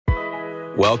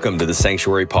Welcome to the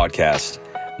Sanctuary Podcast.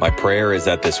 My prayer is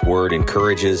that this word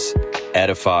encourages,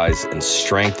 edifies, and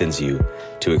strengthens you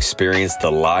to experience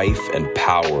the life and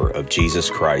power of Jesus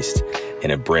Christ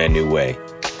in a brand new way.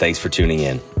 Thanks for tuning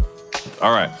in.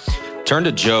 All right, turn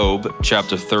to Job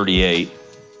chapter 38.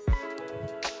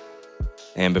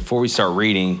 And before we start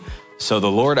reading, so the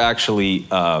Lord actually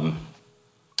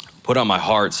put on my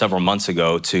heart several months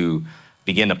ago to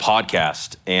begin a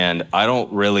podcast. And I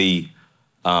don't really...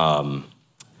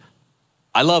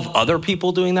 I love other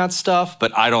people doing that stuff,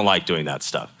 but I don't like doing that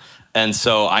stuff. And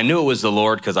so I knew it was the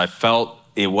Lord because I felt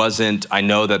it wasn't, I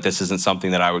know that this isn't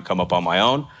something that I would come up on my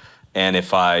own. And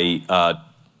if I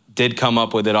did come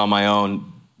up with it on my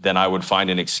own, then I would find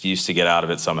an excuse to get out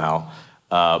of it somehow.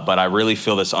 But I really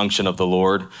feel this unction of the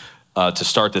Lord to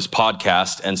start this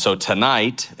podcast. And so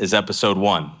tonight is episode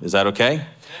 1. Is that okay?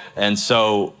 And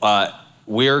so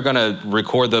we're going to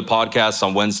record the podcast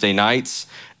on Wednesday nights.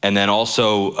 And then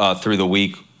also through the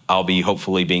week, I'll be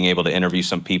hopefully being able to interview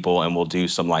some people and we'll do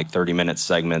some like 30-minute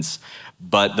segments.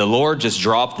 But the Lord just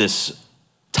dropped this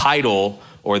title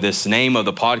or this name of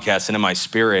the podcast into my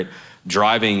spirit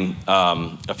driving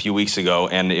a few weeks ago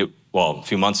a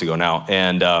few months ago now.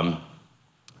 And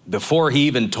before he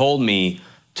even told me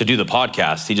to do the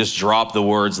podcast, he just dropped the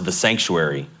words, the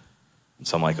sanctuary. And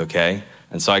so I'm like, okay.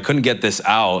 And so I couldn't get this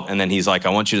out. And then he's like,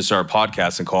 I want you to start a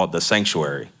podcast and call it The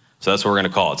Sanctuary. So that's what we're going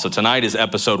to call it. So tonight is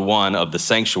episode 1 of The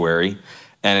Sanctuary.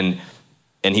 And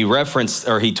he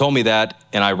told me that,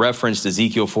 and I referenced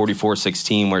Ezekiel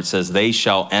 44:16, where it says, they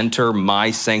shall enter my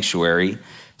sanctuary,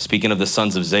 speaking of the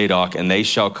sons of Zadok, and they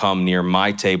shall come near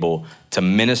my table to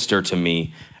minister to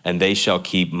me, and they shall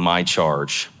keep my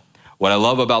charge. What I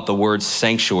love about the word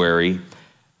sanctuary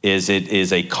is it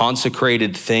is a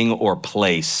consecrated thing or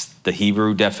place. The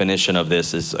Hebrew definition of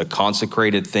this is a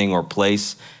consecrated thing or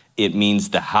place. It means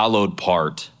the hallowed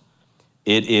part.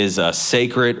 It is a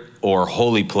sacred or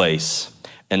holy place.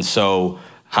 And so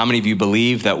how many of you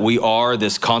believe that we are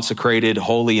this consecrated,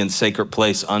 holy, and sacred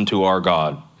place unto our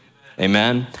God?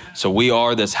 Amen. So we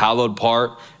are this hallowed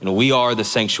part, and we are the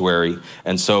sanctuary.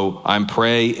 And so I'm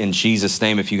praying in Jesus'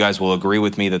 name, if you guys will agree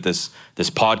with me, that this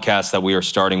podcast that we are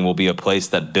starting will be a place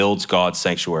that builds God's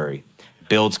sanctuary,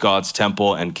 builds God's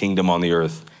temple and kingdom on the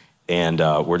earth. And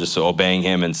we're just obeying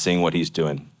him and seeing what he's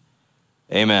doing.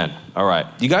 Amen. All right.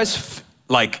 You guys,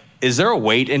 is there a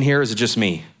weight in here? Is it just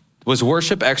me? Was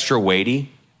worship extra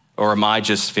weighty, or am I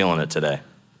just feeling it today?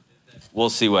 We'll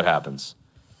see what happens.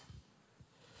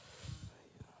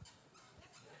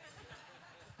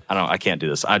 I can't do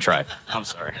this. I tried. I'm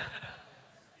sorry.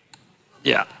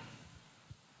 Yeah.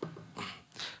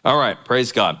 All right.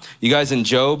 Praise God. You guys in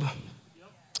Job?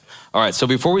 All right. So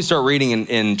before we start reading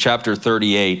in chapter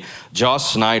 38,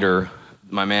 Josh Snyder,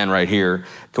 my man right here.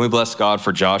 Can we bless God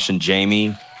for Josh and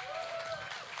Jamie?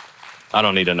 I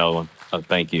don't need to know them. Oh,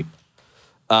 thank you.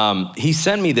 He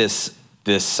sent me this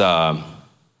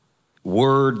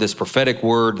word, this prophetic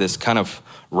word, this kind of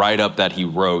write-up that he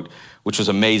wrote, which was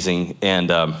amazing.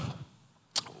 And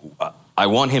I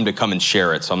want him to come and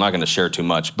share it, so I'm not going to share too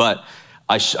much. But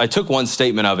I took one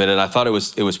statement of it, and I thought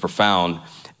it was profound.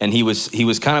 And he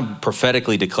was kind of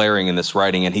prophetically declaring in this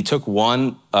writing, and he took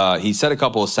he said a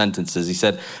couple of sentences. He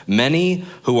said, many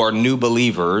who are new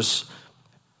believers,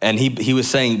 and he was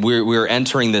saying we're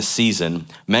entering this season,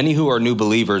 many who are new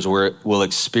believers will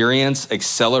experience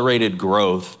accelerated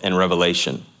growth and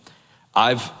revelation.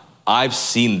 I've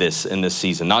seen this in this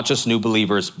season, not just new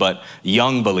believers, but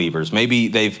young believers. Maybe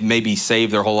they've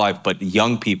saved their whole life, but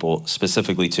young people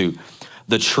specifically too.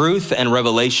 The truth and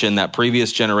revelation that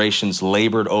previous generations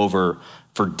labored over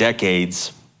for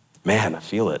decades, man, I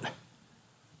feel it,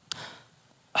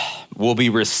 will be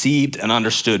received and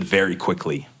understood very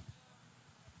quickly.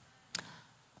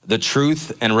 The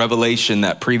truth and revelation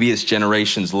that previous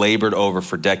generations labored over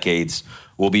for decades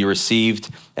will be received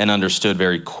and understood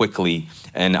very quickly.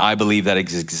 And I believe that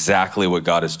is exactly what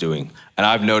God is doing. And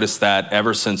I've noticed that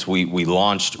ever since we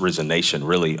launched Risen Nation,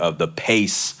 really, of the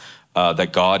pace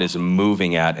that God is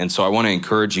moving at. And so I want to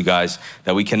encourage you guys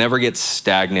that we can never get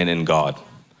stagnant in God.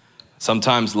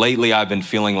 Sometimes lately I've been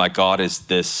feeling like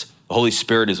the Holy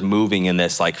Spirit is moving in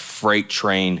this like freight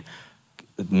train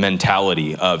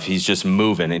mentality of he's just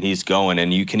moving and he's going,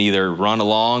 and you can either run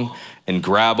along and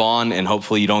grab on and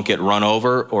hopefully you don't get run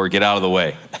over or get out of the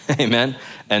way. Amen.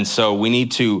 And so we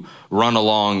need to run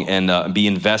along and be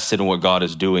invested in what God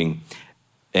is doing,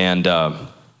 and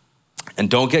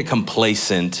don't get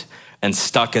complacent and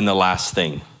stuck in the last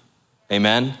thing.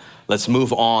 Amen. Let's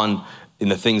move on in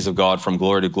the things of God from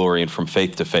glory to glory and from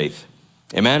faith to faith.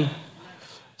 Amen.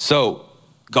 So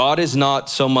God is not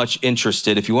so much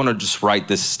interested, if you want to just write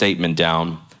this statement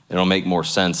down, It'll make more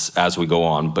sense as we go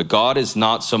on. But God is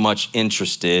not so much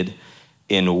interested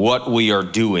in what we are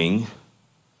doing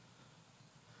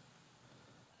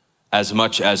as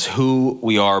much as who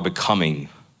we are becoming.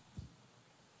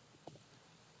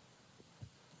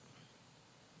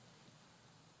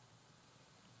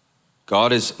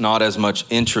 God is not as much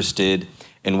interested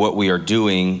in what we are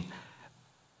doing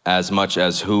as much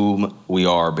as whom we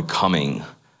are becoming.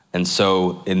 And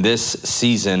so in this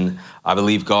season, I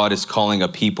believe God is calling a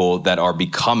people that are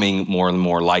becoming more and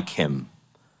more like him.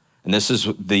 And this is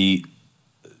the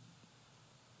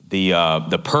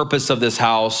purpose of this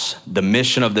house, the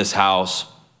mission of this house,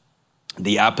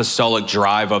 the apostolic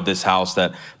drive of this house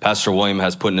that Pastor William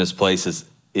has put in his place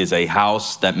is a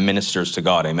house that ministers to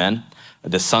God, amen?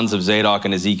 The sons of Zadok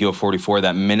in Ezekiel 44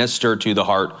 that minister to the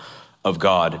heart of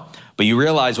God. But you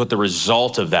realize what the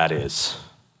result of that is.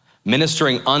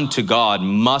 Ministering unto God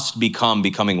must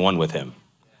becoming one with him.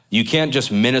 You can't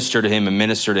just minister to him and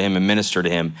minister to him and minister to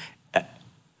him.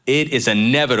 It is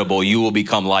inevitable you will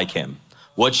become like him.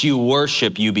 What you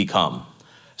worship, you become.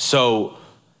 So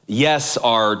yes,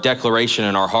 our declaration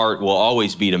in our heart will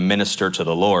always be to minister to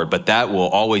the Lord, but that will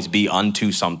always be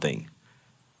unto something.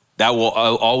 That will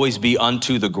always be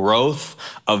unto the growth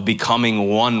of becoming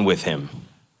one with him.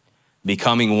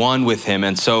 Becoming one with him.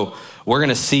 And so we're going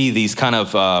to see these kind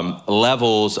of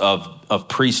levels of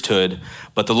priesthood.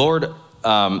 But the Lord,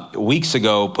 weeks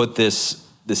ago, put this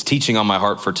teaching on my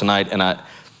heart for tonight. And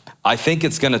I think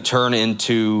it's going to turn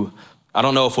into, I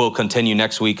don't know if we'll continue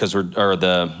next week or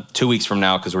the 2 weeks from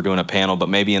now because we're doing a panel, but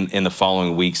maybe in the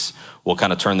following weeks, we'll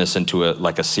kind of turn this into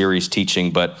a series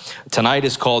teaching. But tonight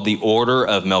is called the Order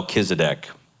of Melchizedek.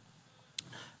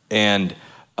 And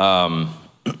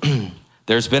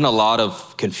there's been a lot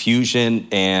of confusion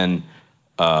and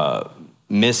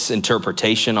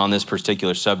misinterpretation on this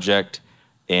particular subject.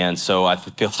 And so I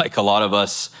feel like a lot of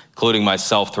us, including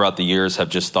myself throughout the years, have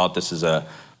just thought this is a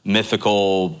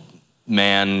mythical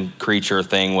man, creature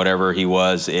thing, whatever he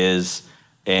is,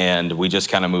 and we just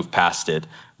kind of move past it.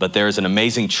 But there's an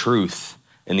amazing truth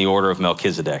in the Order of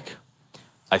Melchizedek.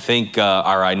 I think, or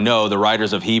I know the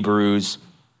writers of Hebrews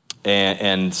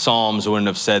and Psalms wouldn't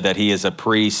have said that he is a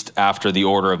priest after the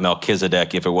Order of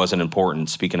Melchizedek if it wasn't important,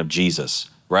 speaking of Jesus,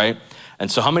 right?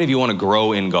 And so how many of you want to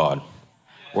grow in God?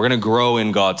 We're going to grow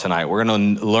in God tonight. We're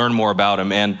going to learn more about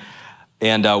him.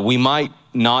 And we might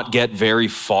not get very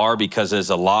far because there's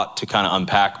a lot to kind of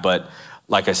unpack, but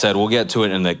like I said, we'll get to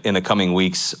it in the coming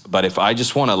weeks. But if I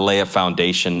just want to lay a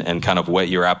foundation and kind of whet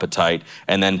your appetite,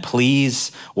 and then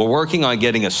please, we're working on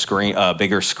getting a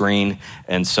bigger screen.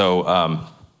 And so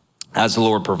as the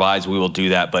Lord provides, we will do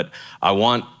that. But I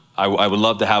would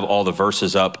love to have all the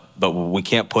verses up, but we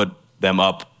can't put them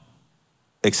up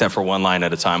except for one line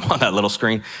at a time on that little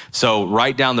screen. So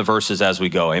write down the verses as we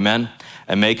go, amen?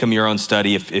 And make them your own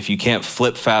study. If you can't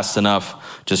flip fast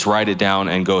enough, just write it down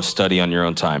and go study on your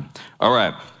own time. All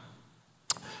right.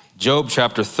 Job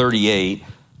chapter 38.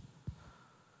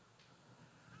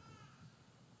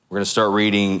 We're going to start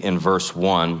reading in verse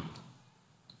 1.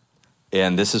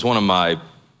 And this is one of my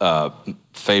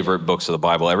favorite books of the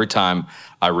Bible. Every time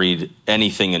I read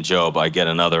anything in Job, I get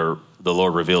the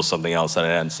Lord reveals something else that I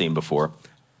hadn't seen before.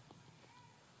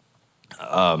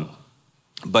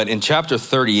 But in chapter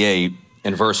 38,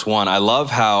 in verse 1, I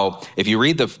love how, if you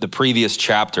read the previous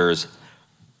chapters,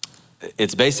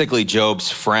 it's basically Job's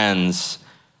friends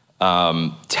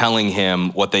telling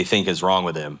him what they think is wrong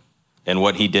with him and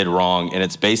what he did wrong. And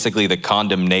it's basically the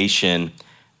condemnation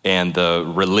and the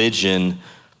religion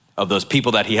of those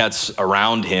people that he had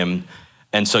around him.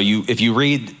 And so if you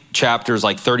read chapters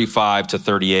like 35 to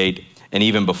 38, and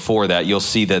even before that, you'll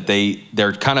see that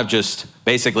they're kind of just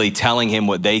basically telling him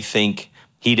what they think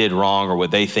he did wrong or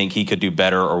what they think he could do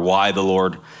better or why the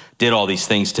Lord did all these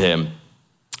things to him.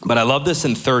 But I love this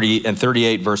in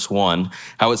 38 verse 1,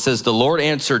 how it says, the Lord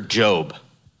answered Job.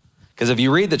 Because if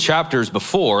you read the chapters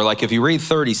before, like if you read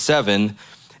 37,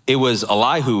 it was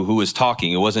Elihu who was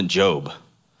talking. It wasn't Job.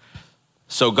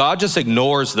 So God just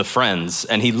ignores the friends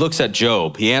and he looks at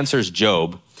Job. He answers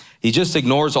Job. He just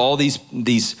ignores all these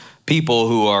people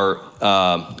who are,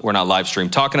 we're not live stream,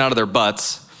 talking out of their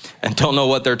butts and don't know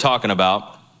what they're talking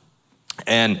about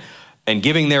and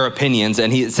giving their opinions.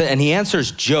 And he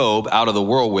answers Job out of the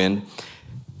whirlwind.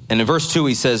 And in verse 2,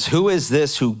 he says, who is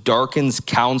this who darkens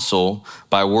counsel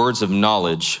by words of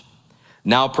knowledge?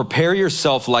 Now prepare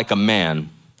yourself like a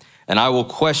man, and I will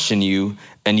question you,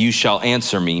 and you shall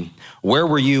answer me. Where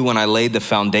were you when I laid the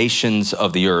foundations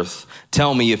of the earth?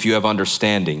 Tell me if you have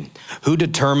understanding. Who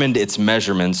determined its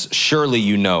measurements? Surely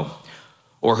you know.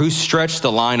 Or who stretched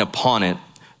the line upon it?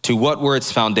 To what were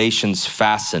its foundations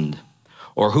fastened?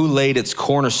 Or who laid its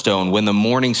cornerstone when the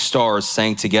morning stars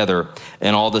sang together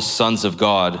and all the sons of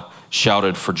God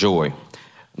shouted for joy?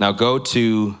 Now go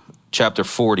to chapter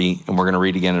 40, and we're going to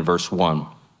read again in verse 1.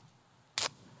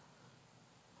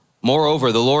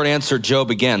 Moreover, the Lord answered Job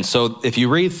again. So if you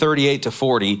read 38 to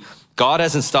 40, God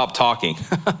hasn't stopped talking.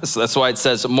 So that's why it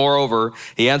says, moreover,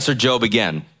 he answered Job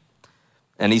again.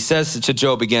 And he says to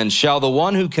Job again, shall the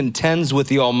one who contends with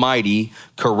the Almighty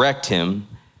correct him?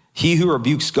 He who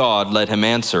rebukes God, let him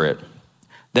answer it.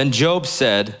 Then Job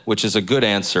said, which is a good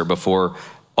answer before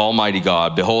Almighty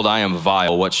God, behold, I am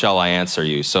vile. What shall I answer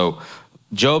you? So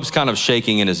Job's kind of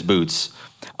shaking in his boots.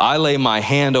 I lay my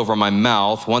hand over my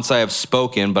mouth. Once I have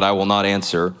spoken, but I will not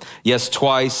answer. Yes,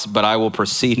 twice, but I will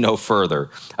proceed no further.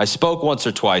 I spoke once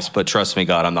or twice, but trust me,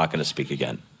 God, I'm not going to speak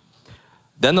again.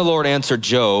 Then the Lord answered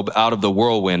Job out of the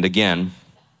whirlwind again.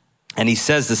 And he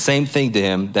says the same thing to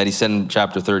him that he said in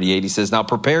chapter 38. He says, now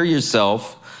prepare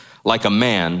yourself like a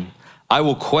man. I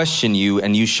will question you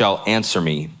and you shall answer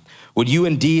me. Would you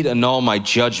indeed annul my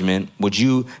judgment? Would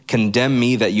you condemn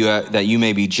me that you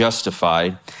may be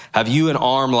justified? Have you an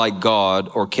arm like God,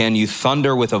 or can you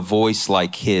thunder with a voice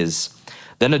like his?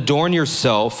 Then adorn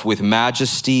yourself with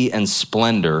majesty and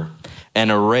splendor, and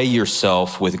array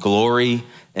yourself with glory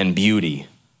and beauty.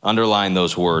 Underline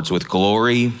those words, with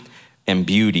glory and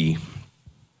beauty.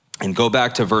 And go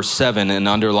back to verse 7 and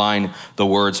underline the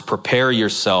words, prepare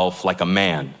yourself like a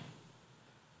man.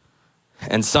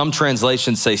 And some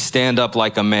translations say stand up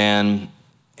like a man,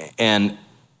 and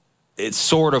it's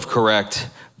sort of correct,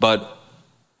 but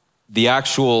the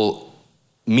actual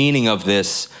meaning of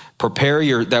this,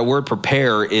 that word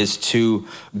prepare is to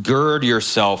gird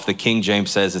yourself. The King James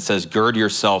says, it says gird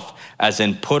yourself as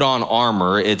in put on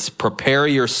armor. It's prepare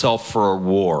yourself for a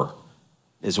war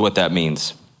is what that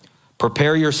means.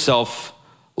 Prepare yourself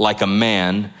like a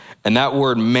man, and that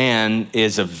word man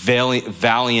is a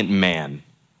valiant man.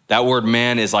 That word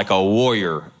man is like a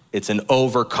warrior. It's an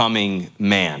overcoming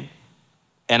man.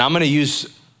 And I'm going to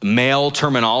use male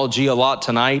terminology a lot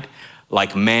tonight,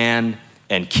 like man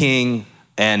and king,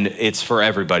 and it's for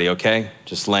everybody, okay?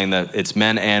 Just laying it's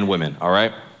men and women, all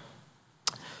right?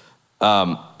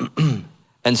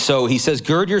 And so he says,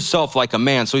 gird yourself like a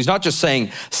man. So he's not just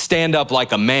saying stand up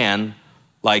like a man,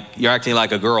 like you're acting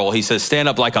like a girl. He says stand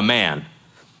up like a man.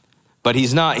 But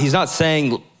he's not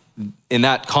saying in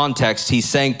that context, he's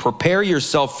saying prepare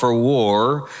yourself for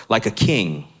war like a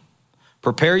king.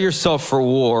 Prepare yourself for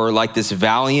war like this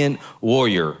valiant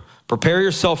warrior. Prepare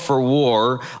yourself for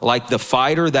war like the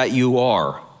fighter that you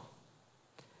are.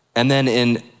 And then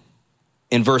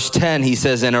in verse 10, he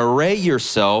says, and array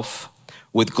yourself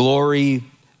with glory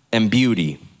and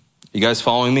beauty. You guys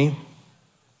following me?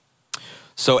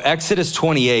 So Exodus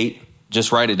 28,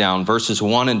 just write it down, verses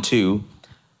 1 and 2.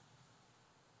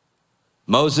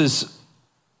 Moses,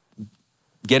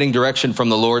 getting direction from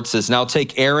the Lord, says, now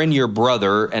take Aaron your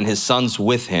brother and his sons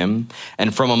with him,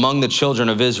 and from among the children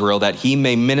of Israel, that he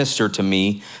may minister to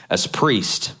me as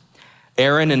priest.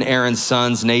 Aaron and Aaron's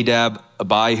sons, Nadab,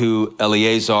 Abihu,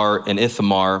 Eleazar, and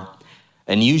Ithamar,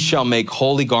 and you shall make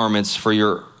holy garments for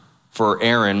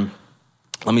Aaron.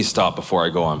 Let me stop before I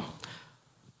go on.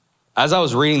 As I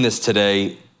was reading this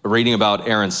today, reading about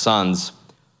Aaron's sons,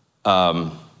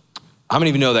 how many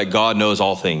of you know that God knows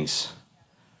all things?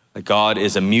 That God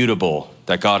is immutable,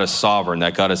 that God is sovereign,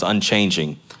 that God is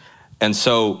unchanging. And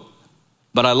so,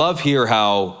 but I love here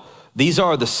how these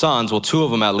are the sons, well, two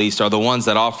of them at least, are the ones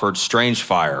that offered strange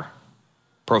fire,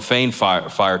 profane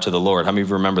fire to the Lord. How many of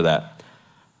you remember that?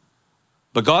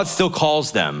 But God still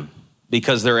calls them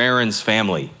because they're Aaron's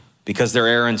family, because they're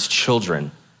Aaron's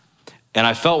children. And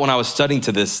I felt when I was studying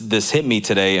to this hit me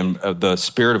today, and the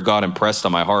Spirit of God impressed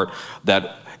on my heart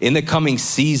that in the coming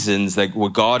seasons, that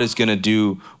what God is going to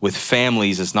do with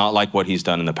families is not like what he's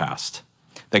done in the past.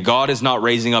 That God is not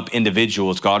raising up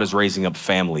individuals, God is raising up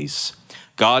families.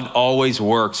 God always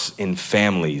works in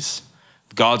families.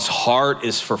 God's heart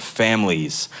is for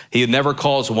families. He never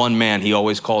calls one man, he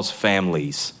always calls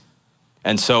families.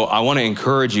 And so I want to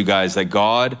encourage you guys that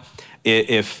God,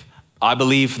 if I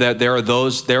believe that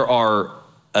there are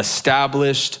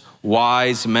established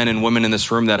wise men and women in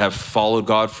this room that have followed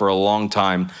God for a long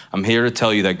time, I'm here to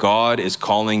tell you that God is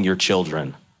calling your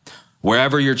children.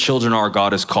 Wherever your children are,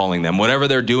 God is calling them. Whatever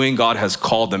they're doing, God has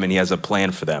called them and he has a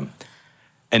plan for them.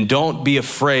 And don't be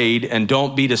afraid and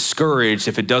don't be discouraged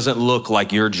if it doesn't look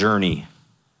like your journey.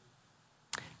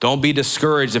 Don't be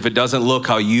discouraged if it doesn't look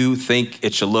how you think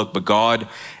it should look, but God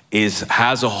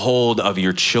has a hold of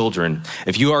your children.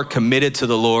 If you are committed to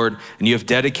the Lord and you have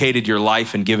dedicated your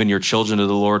life and given your children to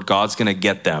the Lord, God's going to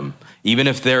get them. Even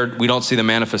if we don't see the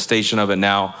manifestation of it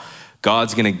now,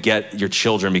 God's going to get your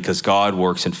children because God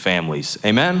works in families.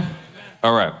 Amen?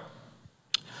 All right.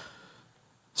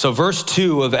 So verse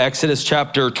 2 of Exodus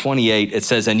chapter 28, it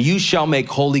says, "And you shall make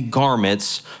holy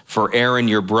garments for Aaron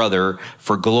your brother,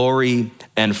 for glory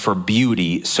and for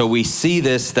beauty." So we see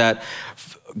this, that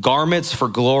garments for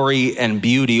glory and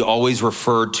beauty always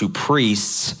referred to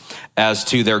priests as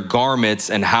to their garments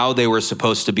and how they were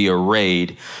supposed to be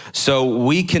arrayed. So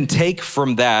we can take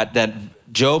from that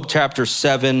Job chapter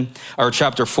 7 or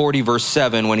chapter 40 verse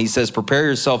 7, when he says, "Prepare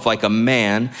yourself like a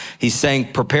man," he's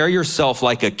saying, prepare yourself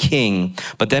like a king.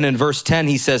 But then in verse 10,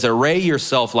 he says, array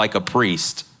yourself like a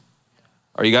priest.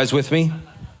 Are you guys with me?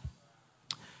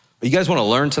 You guys want to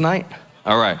learn tonight?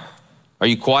 All right. Are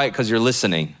you quiet because you're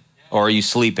listening, or are you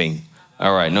sleeping?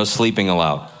 All right. No sleeping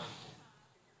allowed.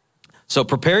 So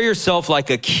prepare yourself like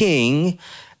a king,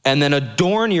 and then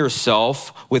adorn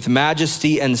yourself with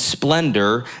majesty and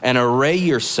splendor, and array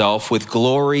yourself with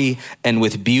glory and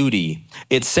with beauty.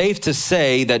 It's safe to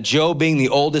say that Job, being the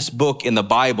oldest book in the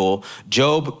Bible,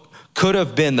 Job could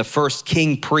have been the first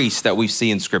king priest that we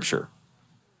see in Scripture.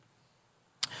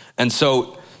 And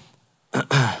so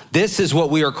this is what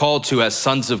we are called to as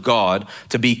sons of God,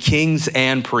 to be kings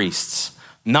and priests.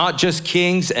 Not just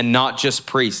kings and not just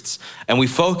priests. And we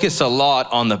focus a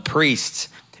lot on the priests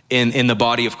in the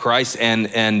body of Christ,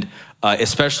 and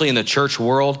especially in the church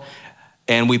world.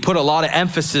 And we put a lot of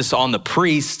emphasis on the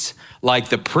priests, like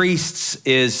the priests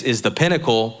is the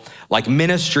pinnacle, like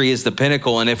ministry is the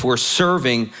pinnacle. And if we're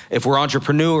serving, if we're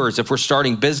entrepreneurs, if we're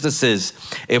starting businesses,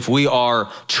 if we are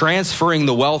transferring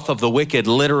the wealth of the wicked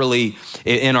literally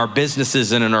in our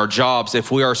businesses and in our jobs,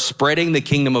 if we are spreading the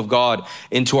kingdom of God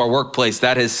into our workplace,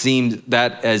 that has seemed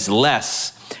that as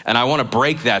less. And I want to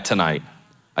break that tonight.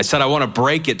 I said I want to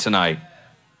break it tonight,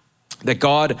 that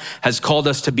God has called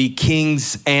us to be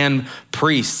kings and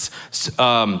priests.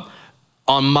 On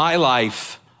my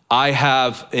life, I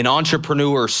have an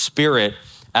entrepreneur spirit,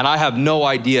 and I have no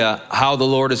idea how the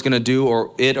Lord is going to do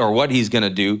or what he's going to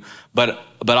do, but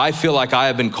I feel like I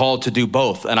have been called to do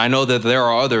both. And I know that there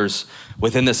are others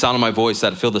within the sound of my voice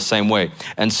that feel the same way.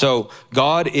 And so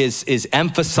God is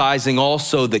emphasizing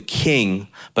also the king,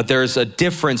 but there's a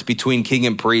difference between king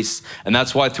and priest. And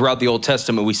that's why throughout the Old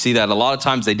Testament, we see that a lot of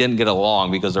times they didn't get along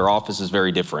because their office is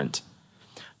very different.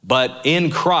 But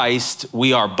in Christ,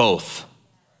 we are both.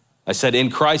 I said, in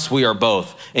Christ, we are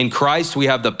both. In Christ, we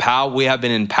have the power. We have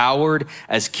been empowered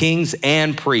as kings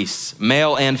and priests,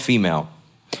 male and female.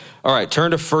 All right, turn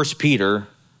to 1 Peter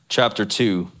chapter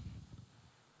 2.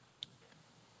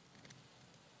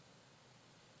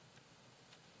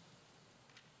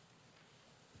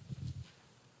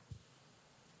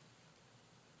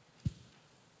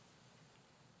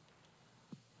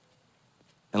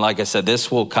 And like I said,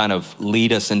 this will kind of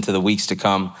lead us into the weeks to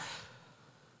come.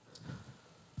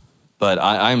 But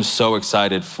I'm so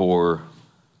excited for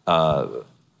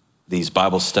these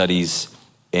Bible studies.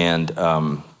 And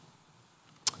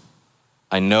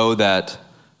I know that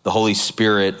the Holy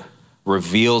Spirit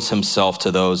reveals himself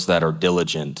to those that are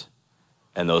diligent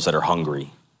and those that are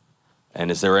hungry. And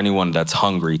is there anyone that's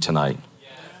hungry tonight?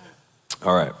 Yes.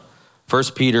 All right. 1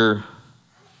 Peter,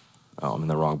 I'm in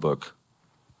the wrong book.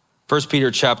 1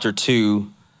 Peter chapter 2,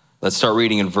 let's start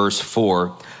reading in verse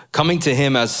 4. "Coming to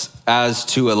him as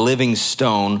to a living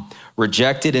stone,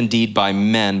 rejected indeed by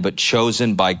men, but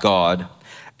chosen by God,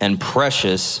 and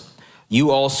precious,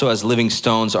 you also as living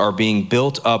stones are being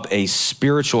built up a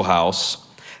spiritual house,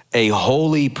 a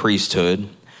holy priesthood,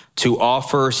 to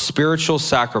offer spiritual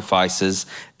sacrifices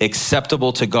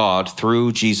acceptable to God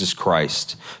through Jesus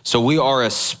Christ." So we are a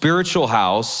spiritual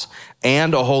house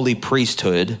and a holy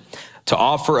priesthood, to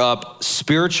offer up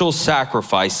spiritual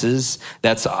sacrifices,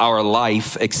 that's our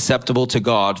life, acceptable to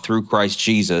God through Christ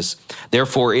Jesus.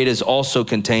 Therefore, it is also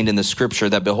contained in the scripture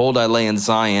that, "Behold, I lay in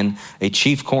Zion a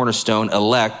chief cornerstone,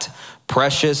 elect,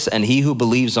 precious, and he who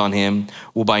believes on him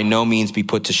will by no means be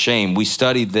put to shame." We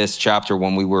studied this chapter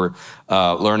when we were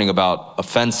learning about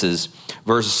offenses.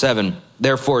 Verse 7,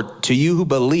 "Therefore, to you who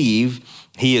believe,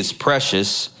 he is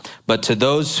precious, but to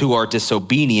those who are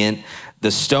disobedient, the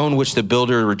stone which the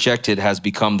builder rejected has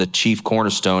become the chief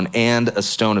cornerstone, and a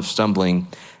stone of stumbling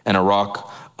and a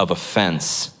rock of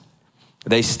offense.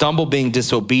 They stumble being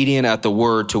disobedient at the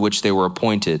word to which they were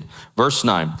appointed." Verse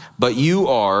 9, "But you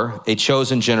are a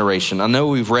chosen generation." I know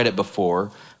we've read it before,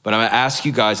 but I'm going to ask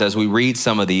you guys as we read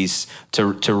some of these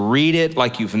to read it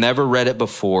like you've never read it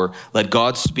before. Let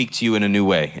God speak to you in a new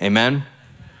way. Amen?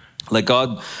 Let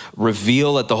God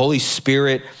reveal, let the Holy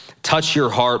Spirit touch your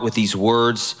heart with these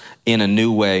words in a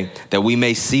new way, that we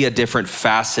may see a different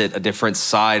facet, a different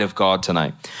side of God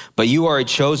tonight. But you are a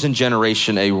chosen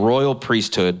generation, a royal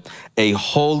priesthood, a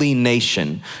holy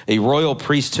nation. A royal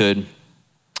priesthood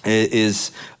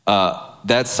is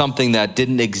that's something that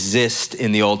didn't exist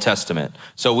in the Old Testament.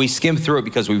 So we skim through it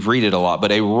because we've read it a lot.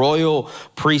 But a royal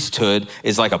priesthood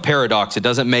is like a paradox. It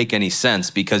doesn't make any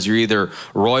sense because you're either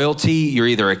royalty, you're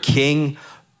either a king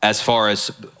as far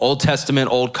as Old Testament,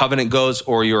 Old Covenant goes,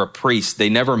 or you're a priest. They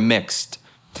never mixed.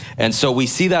 And so we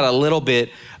see that a little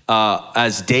bit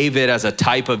as David, as a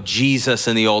type of Jesus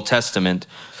in the Old Testament.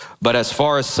 But as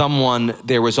far as someone,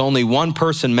 there was only one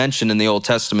person mentioned in the Old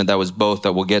Testament that was both,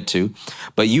 that we'll get to.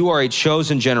 But you are a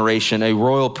chosen generation, a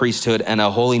royal priesthood, and a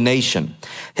holy nation,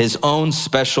 his own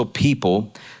special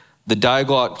people. The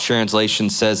Dialogue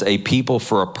translation says, a people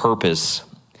for a purpose,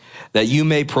 that you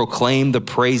may proclaim the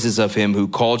praises of him who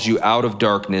called you out of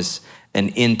darkness and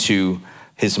into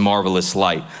his marvelous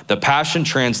light. The Passion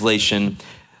Translation,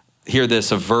 hear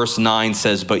this, of verse 9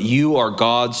 says, but you are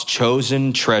God's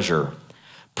chosen treasure,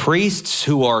 priests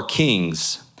who are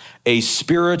kings, a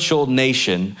spiritual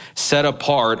nation set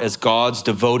apart as God's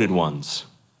devoted ones.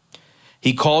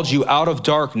 He called you out of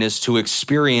darkness to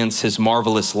experience his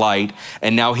marvelous light,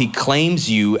 and now he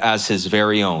claims you as his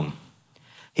very own.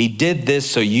 He did this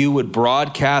so you would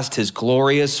broadcast his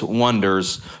glorious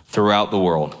wonders throughout the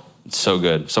world. It's so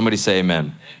good. Somebody say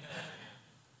amen.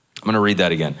 I'm going to read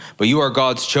that again. But you are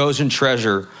God's chosen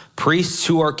treasure, priests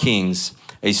who are kings,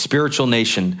 a spiritual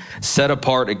nation set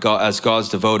apart as God's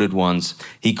devoted ones.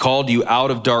 He called you out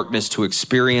of darkness to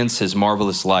experience his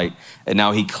marvelous light, and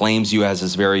now he claims you as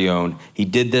his very own. He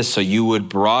did this so you would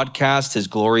broadcast his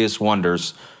glorious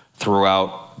wonders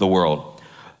throughout the world.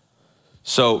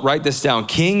 So write this down.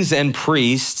 Kings and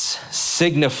priests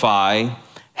signify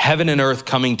heaven and earth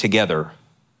coming together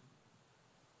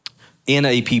in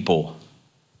a people.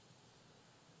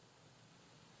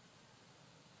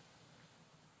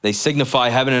 They signify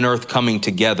heaven and earth coming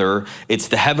together. It's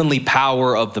the heavenly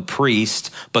power of the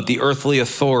priest, but the earthly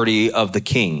authority of the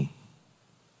king.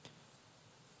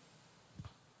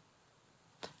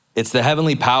 It's the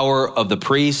heavenly power of the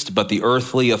priest, but the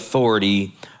earthly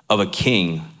authority of a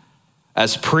king.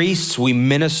 As priests, we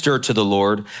minister to the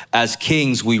Lord. As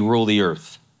kings, we rule the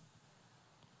earth.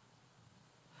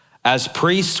 As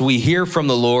priests, we hear from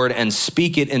the Lord and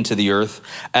speak it into the earth.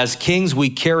 As kings, we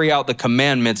carry out the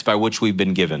commandments by which we've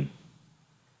been given.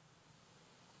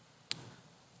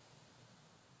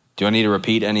 Do I need to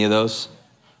repeat any of those?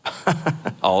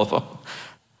 All of them.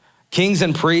 Kings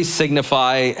and priests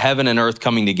signify heaven and earth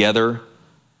coming together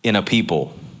in a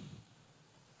people.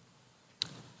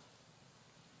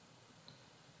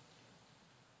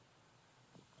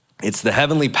 It's the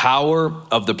heavenly power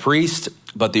of the priest,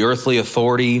 but the earthly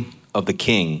authority of the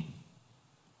king.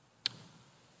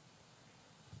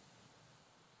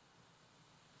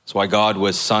 That's why God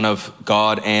was Son of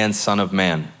God and Son of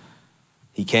Man.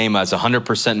 He came as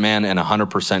 100% man and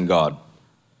 100% God.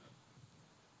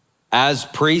 As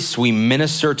priests, we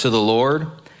minister to the Lord,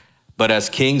 but as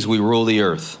kings, we rule the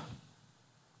earth.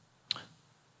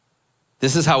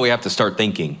 This is how we have to start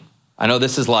thinking. I know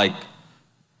this is like,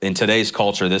 in today's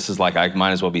culture, this is like, I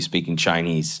might as well be speaking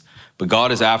Chinese. But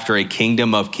God is after a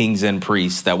kingdom of kings and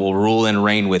priests that will rule and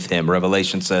reign with him,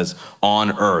 Revelation says,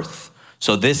 on earth.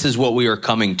 So this is what we are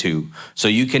coming to. So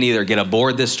you can either get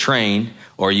aboard this train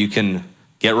or you can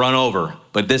get run over.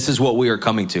 But this is what we are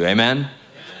coming to. Amen? Amen.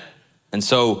 And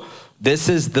so this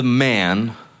is the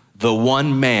man, the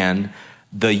one man,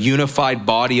 the unified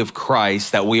body of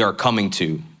Christ that we are coming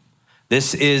to.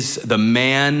 This is the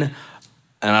man,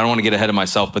 and I don't want to get ahead of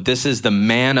myself, but this is the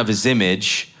man of his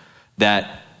image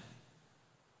that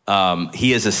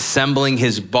he is assembling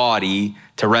his body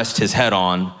to rest his head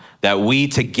on, that we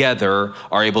together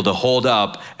are able to hold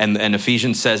up. And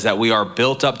Ephesians says that we are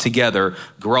built up together,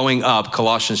 growing up.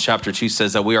 Colossians chapter 2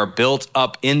 says that we are built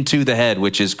up into the head,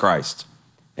 which is Christ.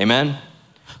 Amen?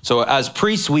 So as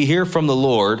priests, we hear from the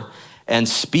Lord and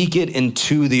speak it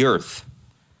into the earth.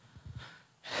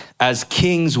 As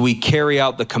kings, we carry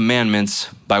out the commandments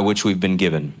by which we've been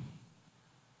given.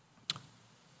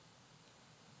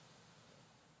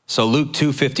 So Luke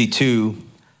 2:52,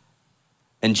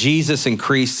 and Jesus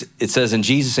increased, it says, and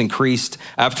Jesus increased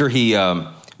after he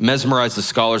mesmerized the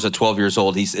scholars at 12 years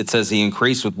old. It says he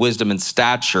increased with wisdom and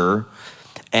stature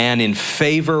and in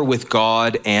favor with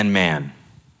God and man.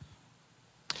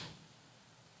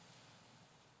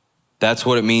 That's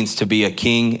what it means to be a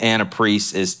king and a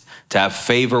priest, is to have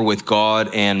favor with God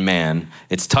and man.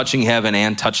 It's touching heaven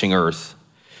and touching earth.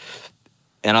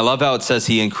 And I love how it says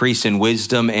he increased in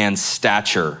wisdom and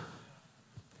stature.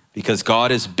 because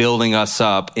God is building us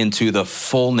up into the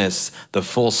fullness, the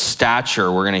full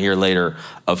stature, we're going to hear later,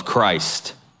 of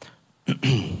Christ.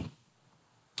 1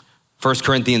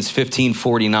 Corinthians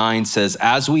 15:49 says,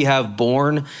 as we have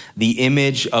borne the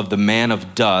image of the man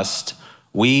of dust,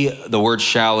 the word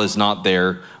shall is not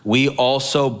there, we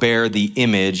also bear the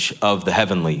image of the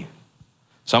heavenly.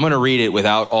 So I'm going to read it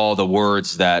without all the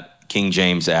words that King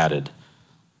James added.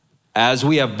 As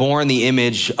we have borne the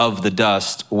image of the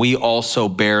dust, we also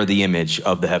bear the image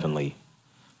of the heavenly.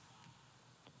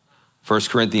 1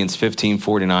 Corinthians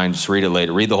 15:49, just read it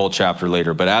later. Read the whole chapter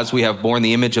later. But as we have borne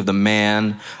the image of the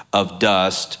man of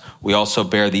dust, we also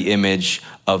bear the image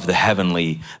of the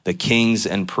heavenly, the kings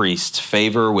and priests,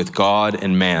 favor with God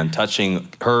and man, touching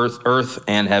earth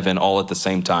and heaven all at the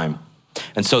same time.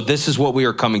 And so this is what we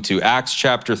are coming to. Acts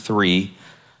chapter 3,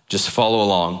 just follow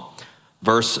along.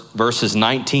 Verses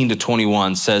 19 to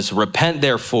 21 says, repent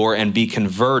therefore and be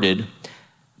converted.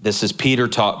 This is Peter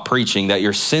preaching, that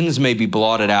your sins may be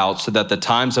blotted out, so that the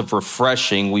times of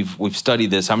refreshing, we've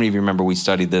studied this. How many of you remember we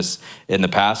studied this in the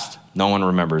past? No one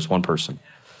remembers, one person.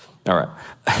 All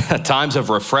right. Times of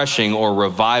refreshing or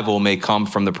revival may come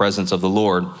from the presence of the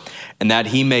Lord, and that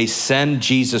he may send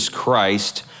Jesus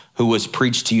Christ, who was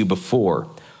preached to you before,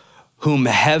 whom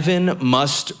heaven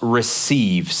must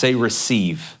receive. Say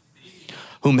receive.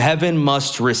 Whom heaven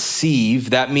must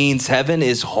receive. That means heaven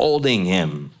is holding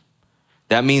him.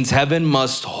 That means heaven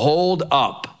must hold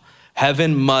up.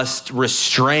 Heaven must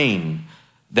restrain.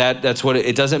 That's what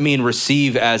it doesn't mean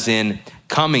receive as in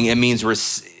coming. It means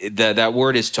that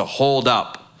word is to hold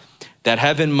up. That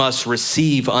heaven must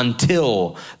receive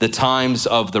until the times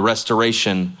of the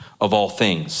restoration of all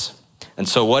things. And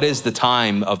so what is the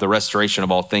time of the restoration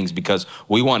of all things? Because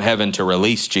we want heaven to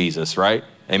release Jesus, right?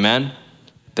 Amen?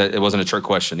 That it wasn't a trick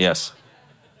question. Yes,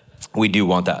 we do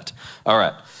want that. All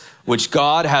right. Which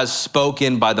God has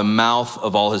spoken by the mouth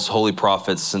of all his holy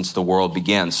prophets since the world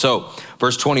began. So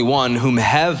verse 21, whom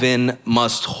heaven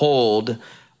must hold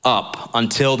up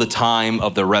until the time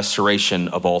of the restoration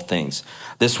of all things.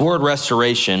 This word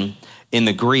restoration in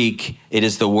the Greek, it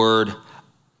is the word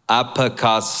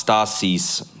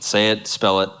apokatasis. Say it,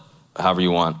 spell it, however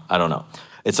you want. I don't know.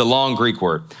 It's a long Greek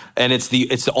word. And it's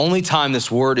the only time this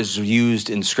word is used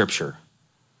in scripture.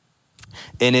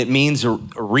 And it means a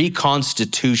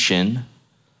reconstitution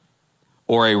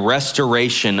or a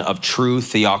restoration of true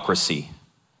theocracy.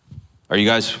 Are you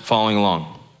guys following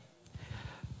along?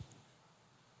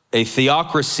 A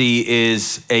theocracy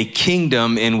is a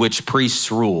kingdom in which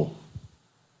priests rule.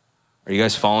 Are you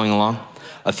guys following along?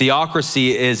 A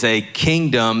theocracy is a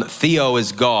kingdom. Theo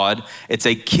is God. It's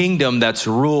a kingdom that's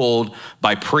ruled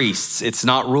by priests. It's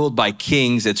not ruled by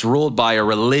kings. It's ruled by a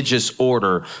religious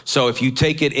order. So if you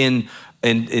take it in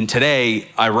today,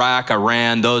 Iraq,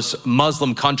 Iran, those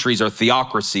Muslim countries are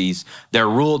theocracies. They're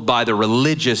ruled by the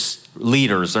religious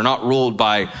leaders. They're not ruled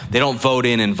by, they don't vote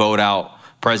in and vote out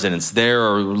presidents.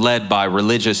 They're led by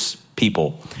religious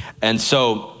people. And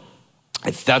so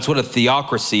that's what a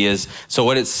theocracy is. So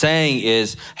what it's saying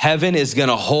is heaven is going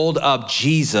to hold up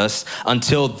Jesus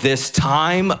until this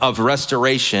time of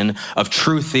restoration of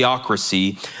true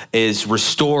theocracy is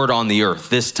restored on the earth.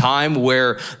 This time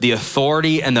where the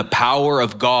authority and the power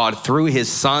of God through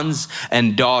his sons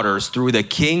and daughters, through the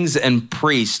kings and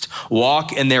priests,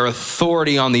 walk in their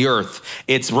authority on the earth.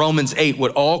 It's Romans 8,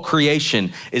 what all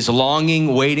creation is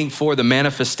longing, waiting for the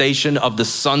manifestation of the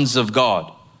sons of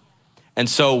God. And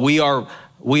so we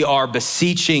are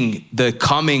beseeching the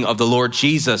coming of the Lord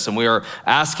Jesus, and we are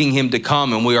asking him to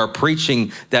come, and we are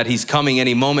preaching that he's coming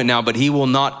any moment now, but he will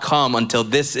not come until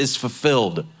this is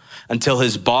fulfilled, until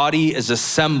his body is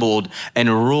assembled and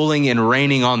ruling and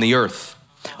reigning on the earth,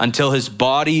 until his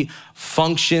body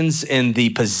functions in the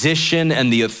position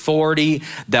and the authority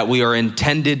that we are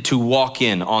intended to walk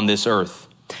in on this earth.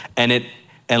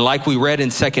 And like we read in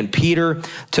 2 Peter,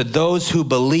 to those who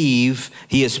believe,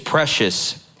 he is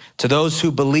precious. To those who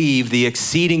believe, the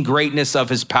exceeding greatness of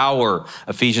his power,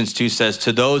 Ephesians 2 says,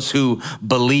 to those who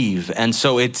believe. And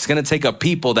so it's going to take a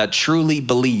people that truly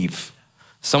believe.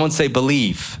 Someone say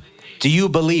believe. Do you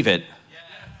believe it?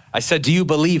 I said, do you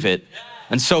believe it?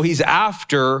 And so he's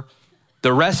after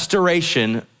the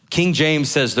restoration. King James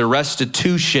says the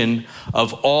restitution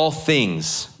of all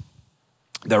things.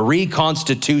 The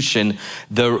reconstitution,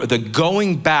 the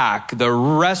going back, the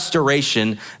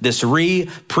restoration, this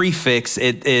prefix,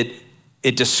 it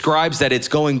describes that it's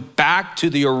going back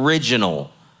to the original,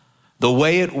 the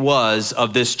way it was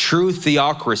of this true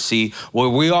theocracy where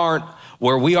we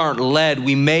aren't led.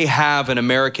 We may have an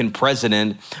American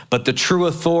president, but the true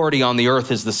authority on the earth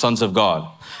is the sons of God.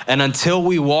 And until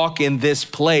we walk in this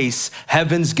place,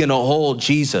 heaven's gonna hold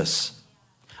Jesus.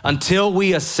 until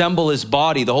we assemble his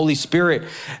body. The Holy Spirit,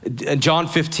 in John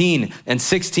 15 and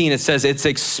 16, it says, it's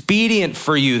expedient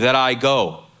for you that I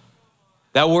go.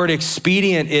 That word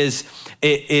expedient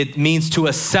it means to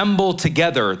assemble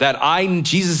together.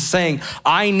 Jesus is saying,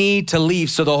 I need to leave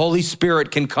so the Holy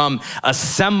Spirit can come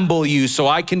assemble you so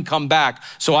I can come back.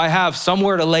 So I have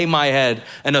somewhere to lay my head,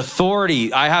 an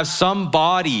authority. I have some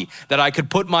body that I could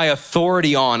put my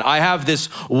authority on. I have this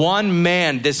one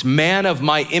man, this man of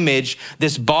my image,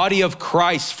 this body of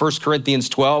Christ, 1 Corinthians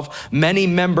 12,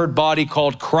 many-membered body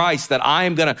called Christ that I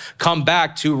am gonna come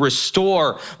back to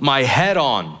restore my head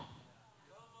on.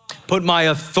 Put my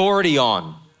authority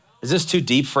on. Is this too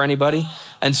deep for anybody?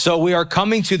 And so we are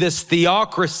coming to this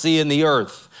theocracy in the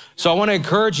earth. So I want to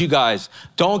encourage you guys,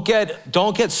 don't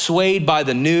get swayed by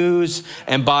the news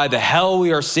and by the hell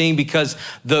we are seeing, because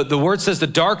the word says the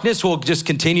darkness will just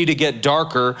continue to get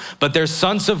darker, but there's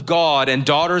sons of God and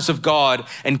daughters of God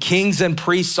and kings and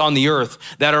priests on the earth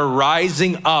that are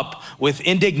rising up with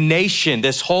indignation,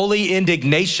 this holy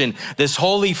indignation, this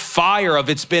holy fire of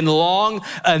it's been long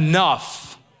enough.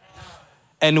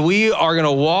 And we are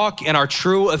gonna walk in our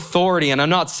true authority. And I'm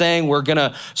not saying we're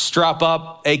gonna strap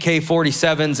up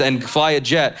AK-47s and fly a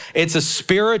jet. It's a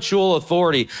spiritual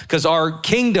authority, because our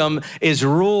kingdom is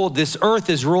ruled, this earth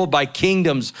is ruled by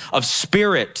kingdoms of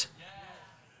spirit.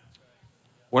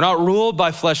 We're not ruled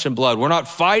by flesh and blood. We're not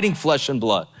fighting flesh and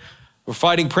blood. We're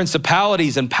fighting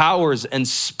principalities and powers and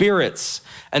spirits.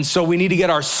 And so we need to get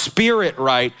our spirit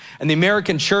right. And the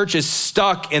American church is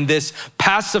stuck in this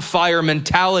pacifier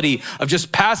mentality of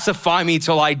just pacify me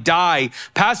till I die.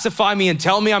 Pacify me and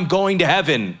tell me I'm going to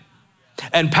heaven.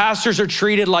 And pastors are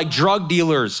treated like drug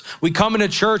dealers. We come into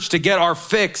church to get our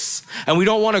fix, and we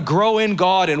don't want to grow in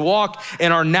God and walk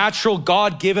in our natural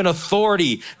God-given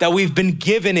authority that we've been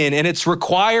given in. And it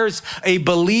requires a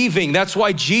believing. That's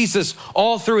why Jesus,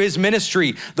 all through his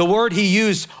ministry, the word he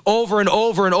used over and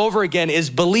over and over again is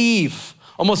believe.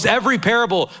 Almost every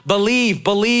parable, believe,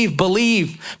 believe,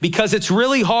 believe, because it's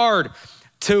really hard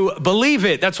to believe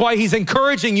it. That's why he's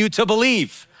encouraging you to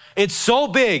believe. It's so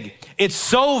big. It's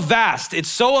so vast. It's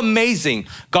so amazing.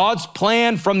 God's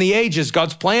plan from the ages,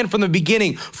 God's plan from the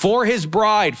beginning for his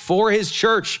bride, for his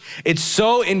church. It's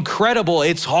so incredible.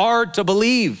 It's hard to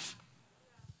believe.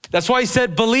 That's why he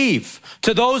said believe,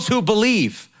 to those who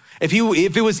believe. If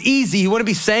it was easy, he wouldn't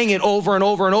be saying it over and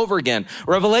over and over again.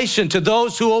 Revelation, to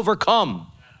those who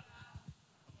overcome.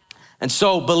 And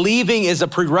so believing is a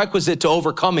prerequisite to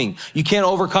overcoming. You can't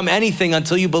overcome anything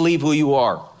until you believe who you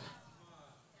are.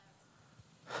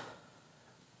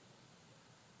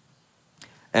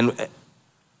 And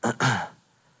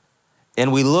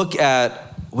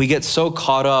we get so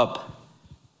caught up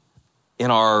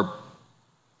in our,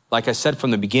 like I said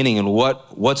from the beginning, and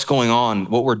what's going on,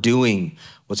 what we're doing,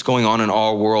 what's going on in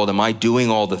our world. Am I doing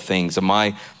all the things? Am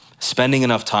I spending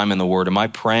enough time in the Word? Am I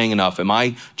praying enough? Am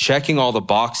I checking all the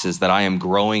boxes that I am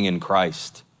growing in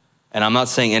Christ? And I'm not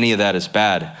saying any of that is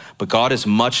bad, but God is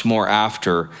much more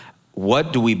after,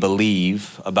 what do we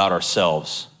believe about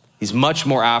ourselves? He's much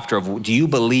more after, do you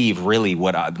believe really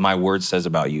what my word says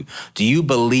about you? Do you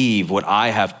believe what I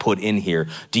have put in here?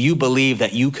 Do you believe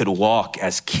that you could walk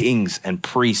as kings and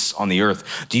priests on the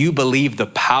earth? Do you believe the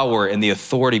power and the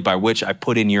authority by which I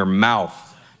put in your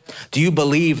mouth? Do you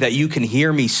believe that you can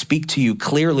hear me speak to you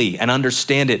clearly and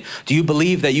understand it? Do you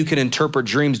believe that you can interpret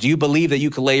dreams? Do you believe that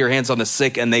you can lay your hands on the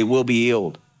sick and they will be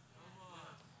healed?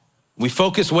 We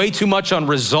focus way too much on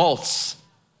results.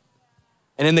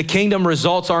 And in the kingdom,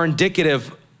 results are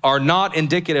not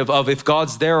indicative of if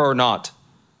God's there or not.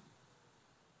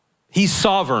 He's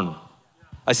sovereign.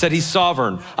 I said he's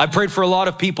sovereign. I prayed for a lot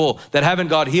of people that haven't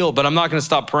got healed, but I'm not gonna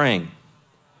stop praying.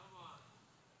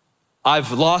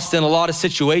 I've lost in a lot of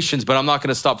situations, but I'm not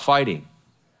gonna stop fighting.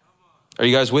 Are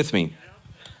you guys with me?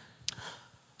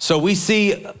 So we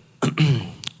see,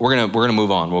 we're gonna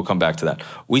move on. We'll come back to that.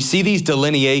 We see these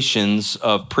delineations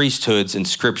of priesthoods in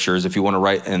scriptures. If you want to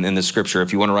write in the scripture,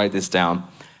 if you want to write this down.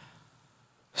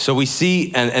 So we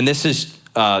see, and this is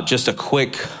just a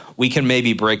quick. We can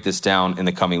maybe break this down in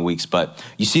the coming weeks, but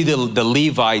you see the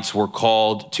Levites were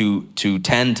called to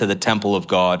tend to the temple of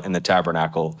God and the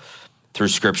tabernacle through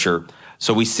scripture.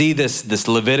 So we see this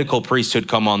Levitical priesthood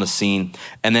come on the scene,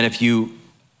 and then if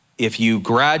you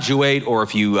graduate or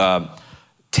if you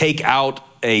take out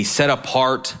a set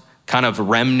apart kind of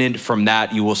remnant from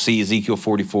that, you will see Ezekiel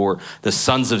 44, the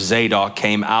sons of Zadok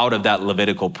came out of that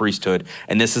Levitical priesthood.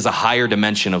 And this is a higher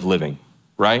dimension of living,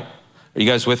 right? Are you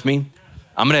guys with me?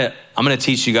 I'm gonna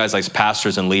teach you guys like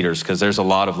pastors and leaders, because there's a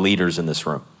lot of leaders in this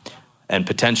room and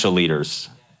potential leaders.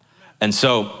 And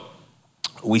so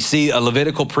we see a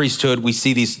Levitical priesthood. We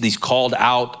see these called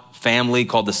out family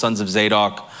called the sons of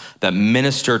Zadok that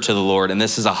minister to the Lord. And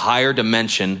this is a higher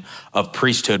dimension of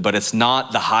priesthood, but it's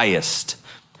not the highest.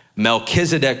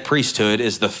 Melchizedek priesthood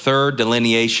is the third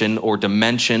delineation or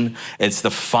dimension. It's the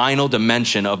final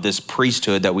dimension of this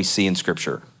priesthood that we see in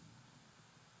Scripture.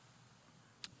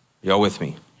 Y'all with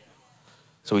me?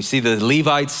 So we see the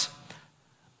Levites,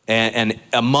 and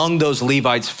among those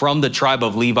Levites from the tribe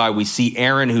of Levi, we see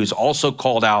Aaron, who's also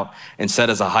called out and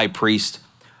set as a high priest.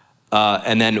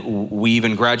 And then we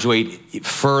even graduate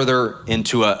further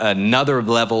into another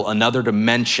level, another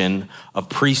dimension of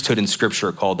priesthood in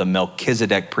Scripture called the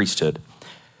Melchizedek priesthood.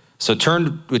 So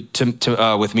turn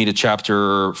with me to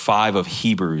chapter 5 of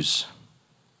Hebrews.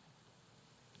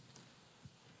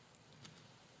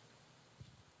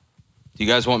 Do you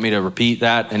guys want me to repeat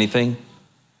that? Anything?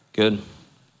 Good.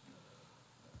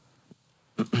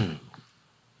 And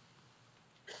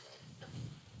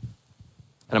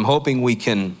I'm hoping we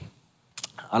can,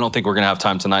 I don't think we're going to have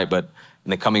time tonight, but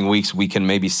in the coming weeks, we can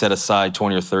maybe set aside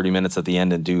 20 or 30 minutes at the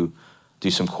end and do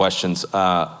some questions.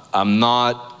 I'm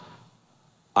not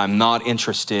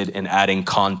interested in adding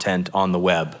content on the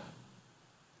web.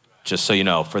 Just so you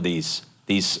know, for these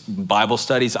Bible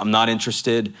studies, I'm not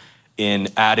interested in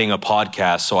adding a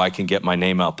podcast so I can get my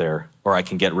name out there or I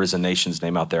can get Risen Nation's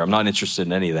name out there. I'm not interested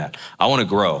in any of that. I want to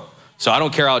grow. So I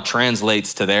don't care how it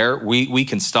translates to there. We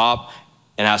can stop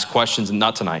and ask questions, and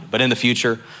not tonight, but in the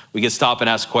future, we can stop and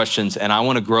ask questions, and I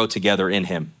want to grow together in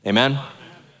him. Amen?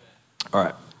 All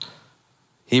right.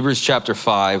 Hebrews chapter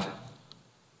 5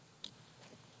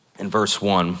 and verse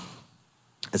 1.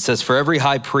 It says, "For every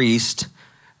high priest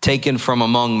taken from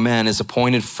among men is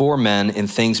appointed for men in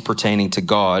things pertaining to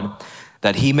God,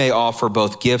 that he may offer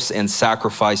both gifts and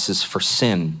sacrifices for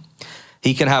sin.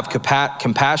 He can have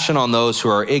compassion on those who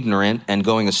are ignorant and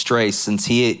going astray, since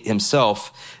he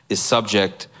himself is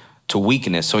subject to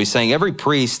weakness." So he's saying every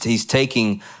priest he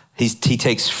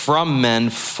takes from men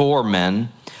for men,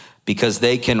 because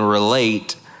they can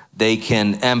relate, they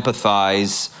can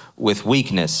empathize with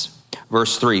weakness.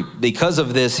 Verse 3, "Because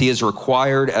of this, he is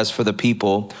required, as for the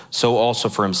people, so also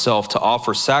for himself, to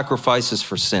offer sacrifices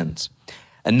for sins.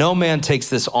 And no man takes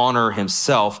this honor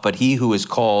himself, but he who is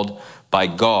called by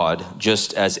God,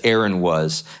 just as Aaron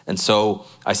was." And so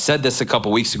I said this a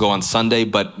couple weeks ago on Sunday,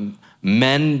 but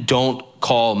men don't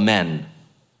call men.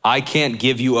 I can't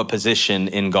give you a position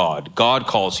in God. God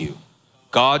calls you.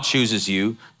 God chooses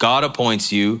you. God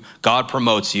appoints you. God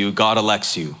promotes you. God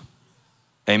elects you.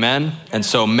 Amen? And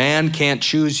so man can't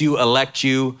choose you, elect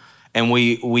you, and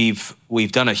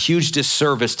we've done a huge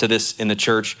disservice to this in the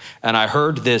church. And I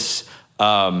heard this,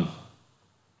 well,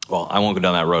 I won't go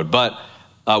down that road, but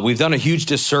we've done a huge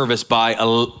disservice by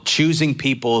choosing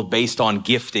people based on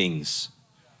giftings.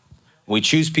 We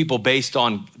choose people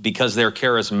because they're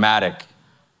charismatic,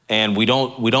 and we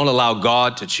don't allow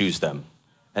God to choose them.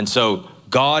 And so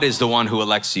God is the one who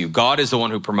elects you. God is the one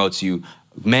who promotes you.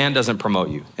 Man doesn't promote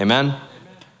you. Amen?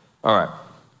 All right.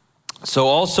 "So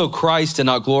also Christ did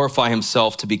not glorify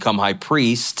himself to become high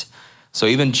priest." So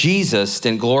even Jesus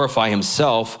didn't glorify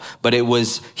himself, but it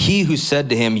was he who said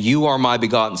to him, "You are my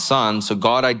begotten son." So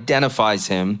God identifies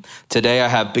him. "Today I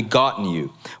have begotten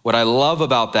you." What I love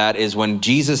about that is when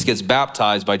Jesus gets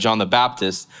baptized by John the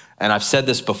Baptist, and I've said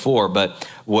this before, but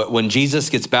when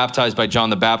Jesus gets baptized by John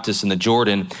the Baptist in the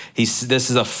Jordan, this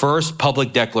is a first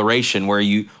public declaration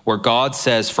where God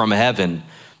says from heaven,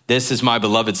 "This is my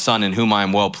beloved son in whom I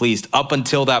am well pleased." Up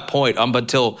until that point, up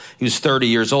until he was 30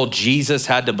 years old, Jesus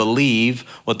had to believe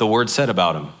what the word said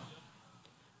about him.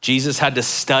 Jesus had to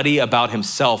study about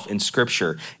himself in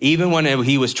Scripture. Even when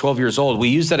he was 12 years old, we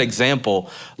use that example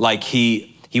like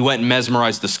he went and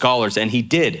mesmerized the scholars, and he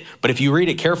did. But if you read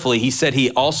it carefully, he said he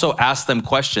also asked them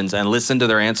questions and listened to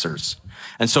their answers.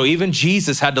 And so even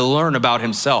Jesus had to learn about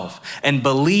himself and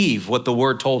believe what the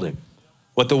word told him,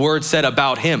 what the word said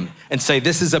about him, and say,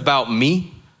 "This is about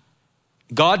me."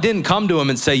 God didn't come to him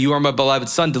and say, "You are my beloved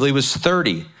son," until he was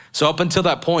 30. So up until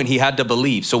that point, he had to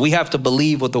believe. So we have to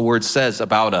believe what the word says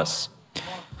about us.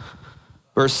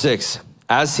 Verse 6,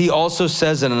 "As he also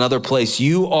says in another place,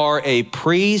 you are a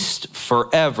priest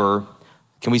forever."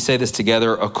 Can we say this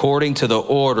together? "According to the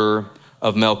order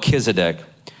of Melchizedek,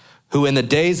 who in the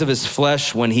days of his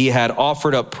flesh, when he had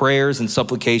offered up prayers and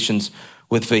supplications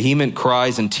with vehement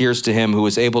cries and tears to him who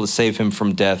was able to save him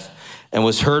from death, and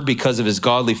was heard because of his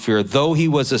godly fear, though he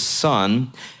was a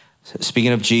son,"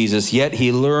 speaking of Jesus, "yet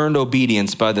he learned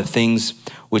obedience by the things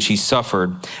which he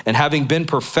suffered. And having been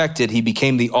perfected, he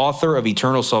became the author of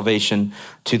eternal salvation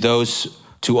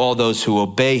to all those who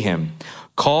obey him,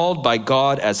 called by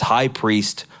God as high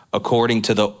priest according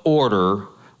to the order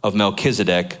of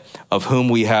Melchizedek, of whom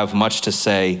we have much to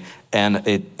say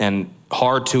and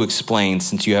hard to explain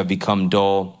since you have become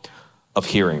dull of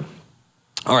hearing.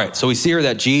 All right, so we see here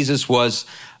that Jesus was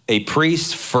a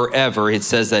priest forever. It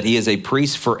says that he is a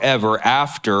priest forever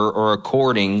after or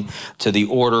according to the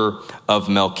order of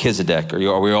Melchizedek.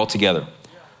 Are we all together?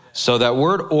 So that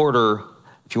word order,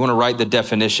 if you want to write the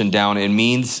definition down, it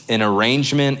means an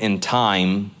arrangement in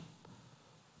time.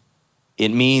 It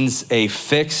means a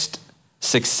fixed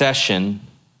succession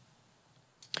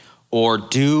or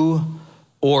due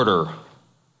order,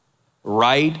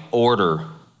 right order.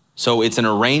 So it's an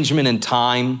arrangement in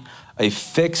time, a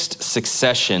fixed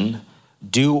succession,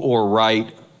 due or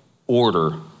right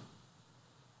order.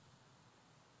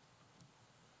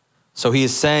 So he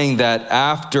is saying that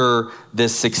after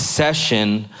this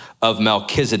succession of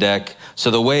Melchizedek,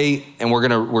 so the way, and we're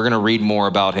gonna read more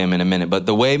about him in a minute, but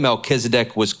the way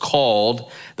Melchizedek was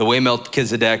called, the way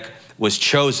Melchizedek was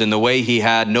chosen, the way he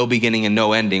had no beginning and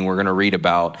no ending, we're gonna read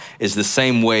about, is the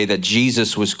same way that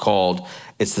Jesus was called.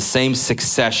 It's the same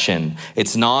succession.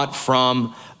 It's not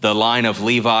from the line of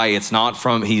Levi.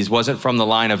 He wasn't from the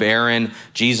line of Aaron.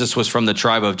 Jesus was from the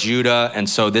tribe of Judah. And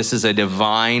so this is a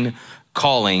divine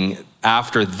calling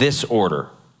after this order,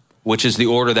 which is the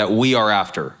order that we are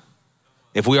after.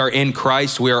 If we are in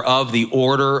Christ, we are of the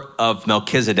order of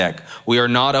Melchizedek. We are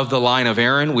not of the line of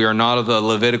Aaron. We are not of the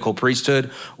Levitical priesthood.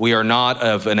 We are not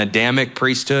of an Adamic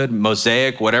priesthood,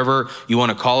 Mosaic, whatever you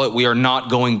want to call it. We are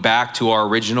not going back to our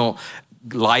original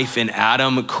life in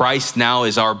Adam. Christ now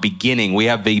is our beginning. We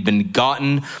have been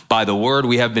begotten by the word.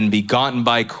 We have been begotten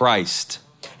by Christ.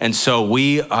 And so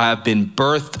we have been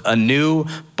birthed anew,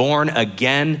 born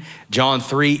again, John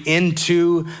 3,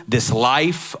 into this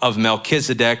life of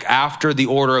Melchizedek, after the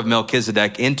order of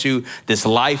Melchizedek, into this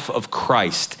life of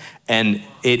Christ. And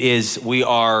we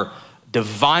are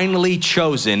divinely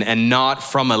chosen and not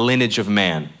from a lineage of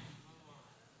man.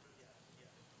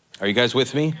 Are you guys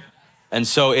with me? And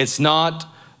so it's not,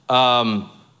 I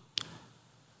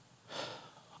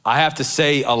have to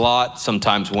say a lot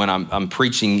sometimes when I'm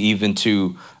preaching even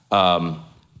to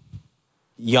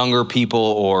younger people,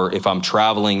 or if I'm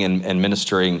traveling and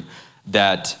ministering,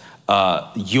 that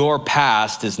your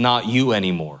past is not you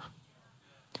anymore.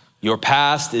 Your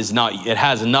past it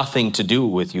has nothing to do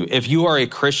with you. If you are a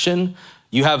Christian,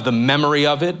 you have the memory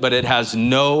of it, but it has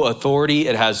no authority.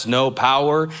 It has no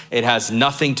power. It has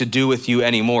nothing to do with you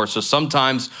anymore. So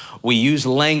sometimes we use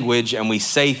language and we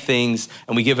say things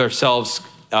and we give ourselves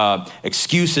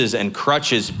excuses and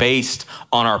crutches based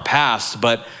on our past,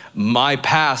 but my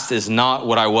past is not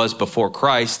what I was before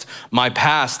Christ. My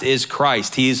past is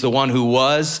Christ. He is the one who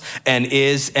was and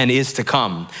is to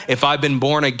come. If I've been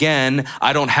born again,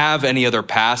 I don't have any other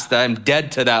past. I'm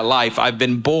dead to that life. I've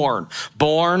been born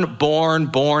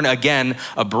again.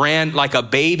 Like a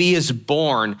baby is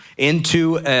born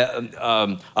into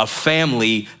a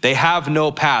family. They have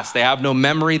no past. They have no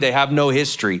memory. They have no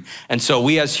history. And so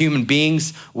we as human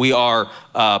beings, we are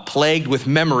plagued with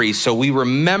memories. So we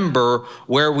remember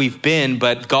where we've been,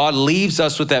 but God leaves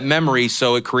us with that memory.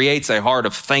 So it creates a heart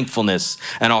of thankfulness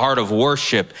and a heart of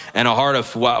worship and a heart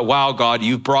of, wow, God,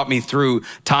 you've brought me through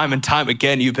time and time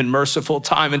again. You've been merciful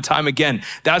time and time again.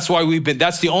 That's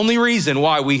the only reason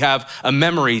why we have a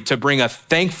memory, to bring a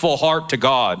thankful heart to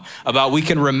God about, we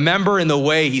can remember in the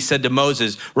way he said to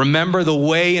Moses, remember the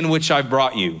way in which I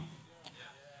brought you.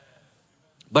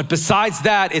 But besides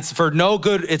that, it's for no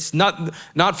good. It's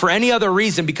not for any other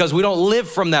reason, because we don't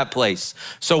live from that place.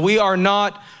 So we are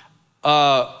not,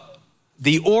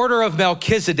 the order of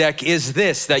Melchizedek is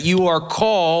this, that you are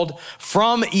called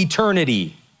from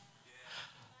eternity.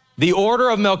 The order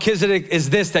of Melchizedek is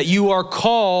this, that you are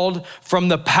called from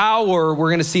the power,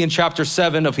 we're going to see in chapter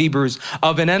 7 of Hebrews,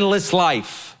 of an endless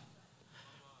life.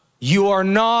 You are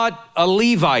not a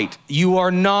Levite. You are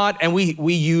not, and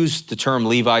we use the term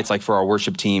Levites like for our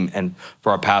worship team and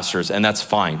for our pastors, and that's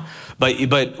fine.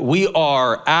 But we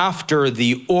are after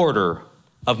the order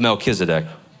of Melchizedek.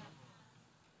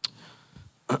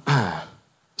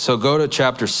 So go to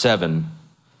chapter 7,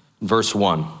 verse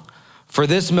 1. For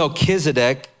this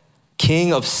Melchizedek,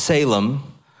 king of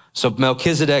Salem, so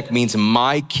Melchizedek means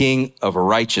my king of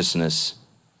righteousness.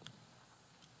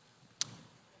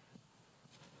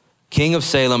 King of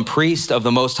Salem, priest of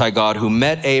the Most High God, who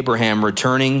met Abraham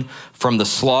returning from the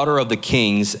slaughter of the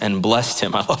kings and blessed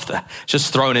him. I love that.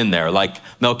 Just thrown in there. Like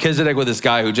Melchizedek with this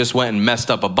guy who just went and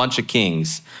messed up a bunch of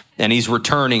kings, and he's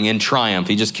returning in triumph.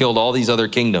 He just killed all these other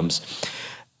kingdoms.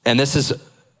 And this is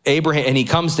Abraham, and he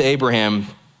comes to Abraham,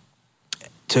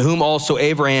 to whom also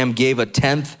Abraham gave a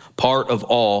 10th part of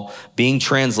all, being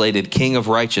translated king of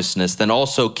righteousness. Then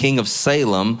also king of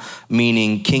Salem,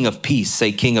 meaning king of peace.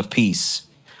 Say king of peace.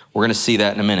 We're going to see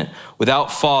that in a minute.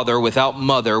 Without father, without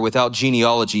mother, without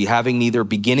genealogy, having neither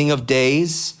beginning of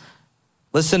days.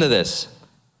 Listen to this.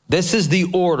 This is the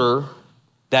order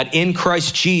that in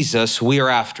Christ Jesus we are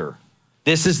after.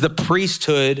 This is the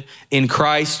priesthood in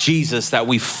Christ Jesus that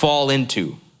we fall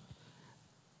into.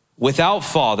 Without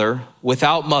father,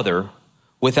 without mother,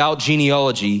 without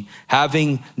genealogy,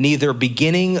 having neither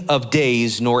beginning of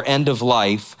days nor end of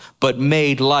life, but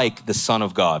made like the Son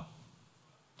of God.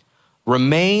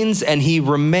 Remains, and he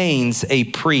remains a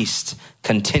priest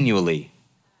continually.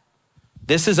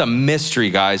 This is a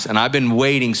mystery, guys, and I've been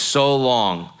waiting so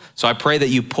long. So I pray that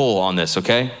you pull on this,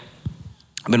 okay?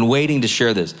 I've been waiting to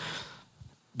share this.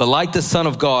 But like the Son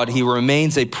of God, he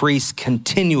remains a priest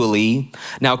continually.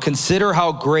 Now consider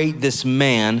how great this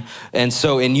man, and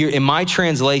so in my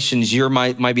translations, yours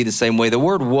might be the same way. The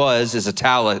word was is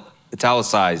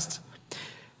italicized.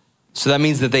 So that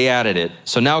means that they added it.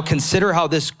 So now consider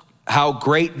how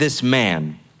great this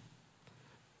man,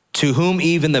 to whom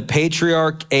even the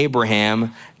patriarch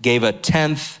Abraham gave a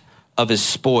tenth of his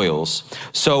spoils.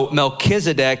 So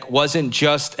Melchizedek wasn't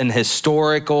just an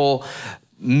historical,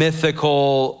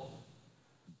 mythical,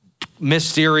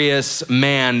 mysterious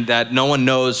man that no one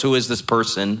knows who is this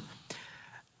person.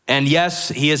 And yes,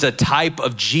 he is a type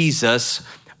of Jesus,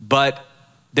 but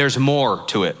there's more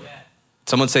to it.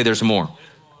 Someone say there's more.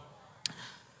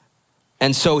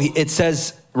 And so it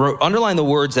says, underline the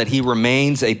words that he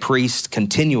remains a priest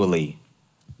continually.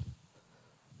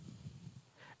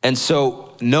 And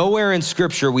so nowhere in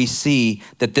scripture we see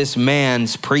that this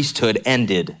man's priesthood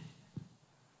ended.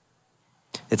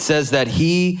 It says that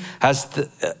he has,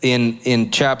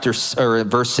 in chapter, or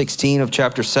verse 16 of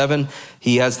chapter 7,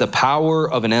 he has the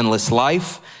power of an endless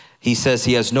life. He says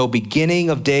he has no beginning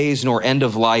of days nor end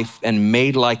of life, and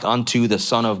made like unto the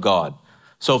Son of God.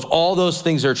 So if all those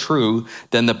things are true,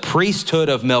 then the priesthood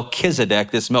of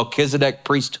Melchizedek, this Melchizedek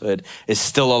priesthood, is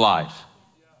still alive.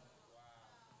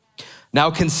 Now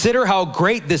consider how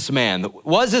great this man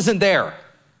was. Isn't there.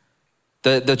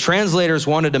 The translators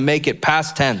wanted to make it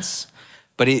past tense,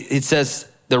 but it says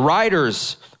the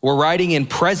writers were writing in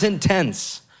present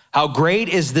tense. How great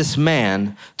is this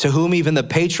man, to whom even the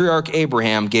patriarch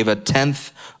Abraham gave a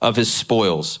tenth of his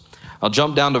spoils. I'll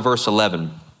jump down to verse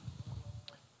 11.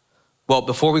 Well,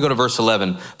 before we go to verse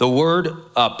 11, the word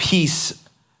peace,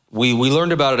 we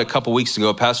learned about it a couple weeks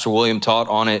ago. Pastor William taught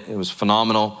on it. It was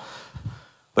phenomenal.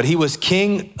 But he was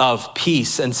king of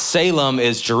peace, and Salem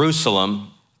is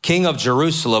Jerusalem, king of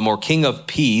Jerusalem, or king of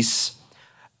peace.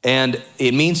 And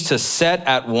it means to set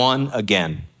at one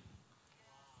again.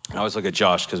 I always look at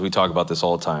Josh because we talk about this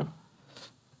all the time.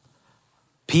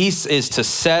 Peace is to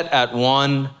set at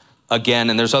one again,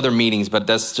 and there's other meanings, but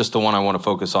that's just the one I want to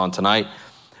focus on tonight.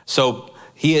 So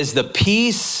he is the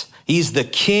peace, he's the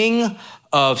king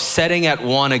of setting at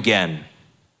one again.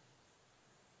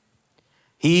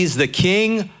 He's the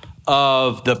king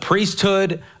of the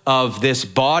priesthood of this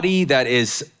body that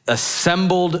is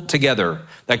assembled together,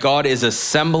 that God is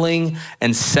assembling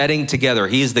and setting together.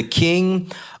 He is the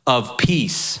king of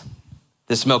peace,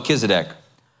 this Melchizedek.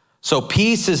 So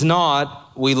peace is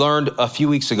not, we learned a few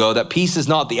weeks ago, that peace is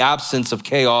not the absence of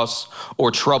chaos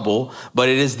or trouble, but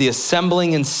it is the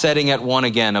assembling and setting at one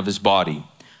again of his body.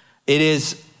 It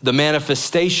is the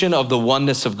manifestation of the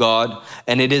oneness of God,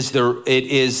 and it is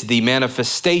the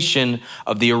manifestation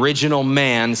of the original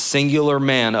man, singular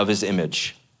man of his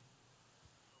image.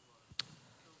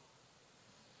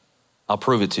 I'll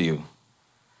prove it to you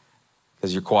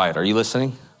because you're quiet. Are you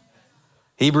listening?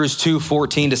 Hebrews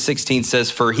 2:14-16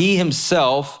 says, for he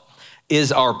himself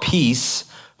is our peace,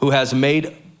 who has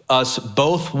made us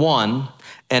both one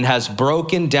and has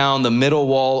broken down the middle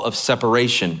wall of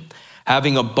separation,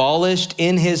 having abolished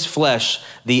in his flesh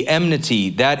the enmity,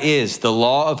 that is, the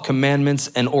law of commandments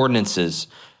and ordinances,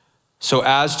 so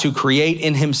as to create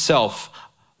in himself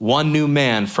one new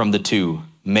man from the two,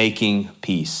 making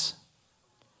peace.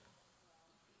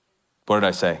 What did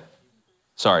I say?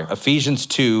 Sorry, Ephesians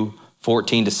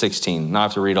 2:14-16. Now I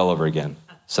have to read all over again.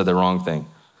 Said the wrong thing.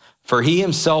 For he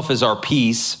himself is our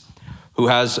peace, who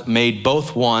has made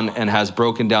both one and has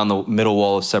broken down the middle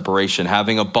wall of separation,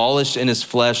 having abolished in his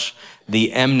flesh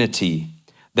the enmity.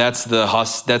 That's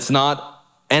not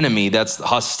enemy, that's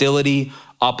hostility,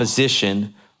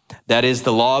 opposition. That is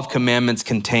the law of commandments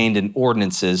contained in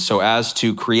ordinances, so as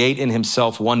to create in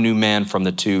himself one new man from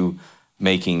the two,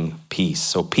 making peace.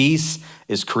 So peace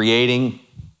is creating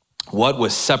what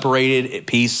was separated.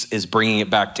 Peace is bringing it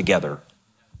back together.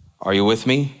 Are you with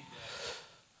me?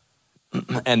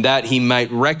 And that he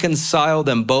might reconcile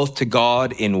them both to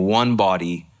God in one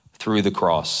body through the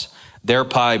cross,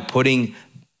 thereby putting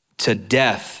to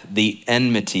death the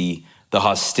enmity the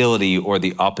hostility or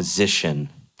the opposition.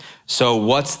 So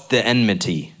what's the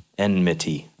enmity?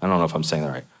 Enmity. I don't know if I'm saying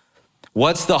that right.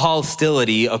 What's the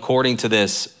hostility according to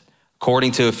this?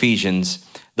 According to Ephesians,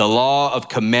 the law of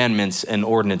commandments and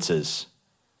ordinances.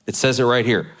 It says it right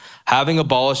here. Having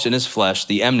abolished in his flesh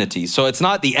the enmity. So it's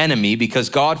not the enemy because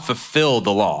God fulfilled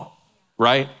the law,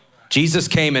 right? Jesus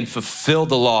came and fulfilled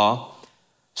the law.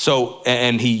 So,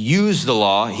 and he used the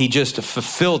law, he just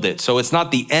fulfilled it. So it's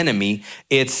not the enemy,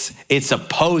 it's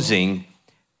opposing,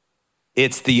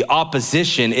 it's the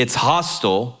opposition, it's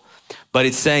hostile, but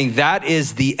it's saying that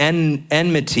is the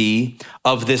enmity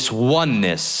of this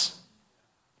oneness,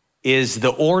 is the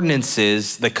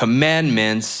ordinances, the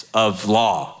commandments of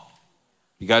law.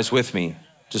 You guys with me?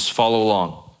 Just follow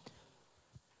along.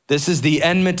 This is the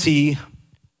enmity.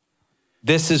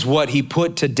 This is what he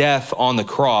put to death on the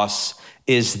cross,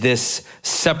 is this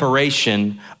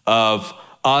separation of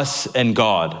us and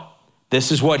God.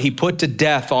 This is what he put to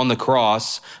death on the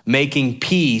cross, making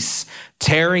peace,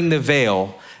 tearing the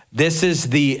veil. This is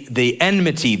the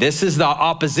enmity. This is the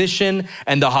opposition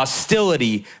and the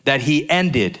hostility that he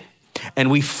ended.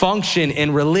 And we function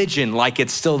in religion like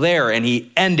it's still there, and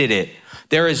he ended it.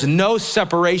 There is no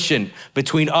separation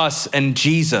between us and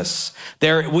Jesus.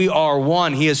 We are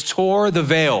one. He has tore the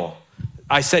veil.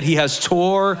 I said he has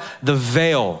tore the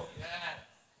veil.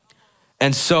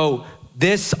 And so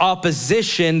this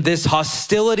opposition, this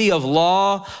hostility of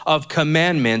law, of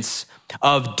commandments,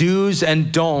 of do's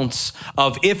and don'ts,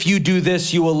 of if you do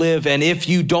this, you will live, and if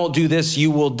you don't do this,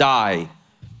 you will die.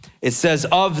 It says,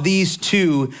 of these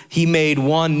two, he made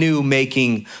one new,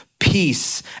 making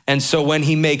peace. And so when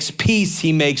he makes peace,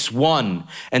 he makes one.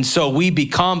 And so we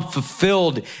become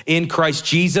fulfilled in Christ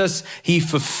Jesus. He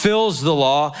fulfills the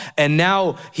law, and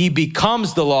now he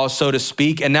becomes the law, so to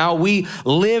speak. And now we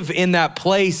live in that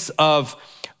place of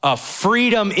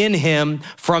freedom in him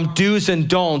from do's and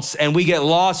don'ts, and we get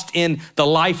lost in the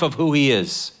life of who he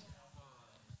is.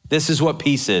 This is what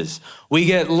peace is. We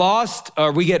get lost,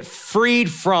 or we get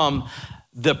freed from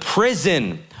the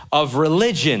prison of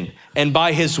religion, and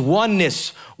by his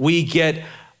oneness, we get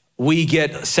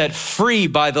set free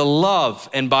by the love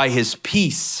and by his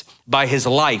peace, by his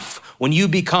life. When you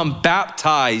become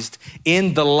baptized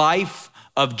in the life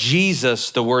of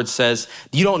Jesus, the word says,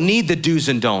 you don't need the do's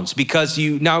and don'ts, because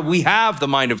now we have the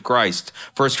mind of Christ.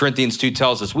 1 Corinthians 2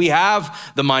 tells us we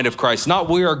have the mind of Christ. Not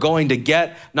we are going to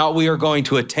get, not we are going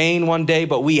to attain one day,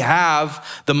 but we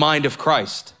have the mind of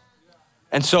Christ.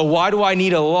 And so why do I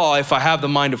need a law if I have the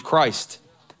mind of Christ?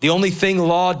 The only thing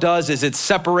law does is it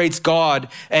separates God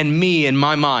and me in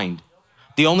my mind.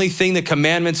 The only thing the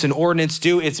commandments and ordinance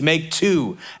do is make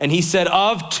two. And he said,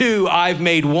 of two, I've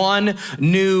made one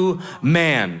new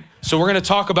man. So we're going to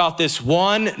talk about this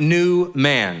one new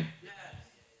man.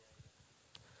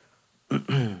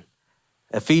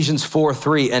 Ephesians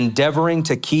 4:3, endeavoring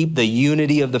to keep the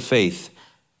unity of the faith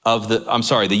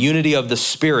the unity of the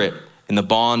Spirit in the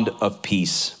bond of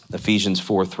peace. Ephesians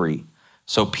 4:3.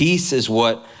 So peace is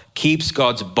what keeps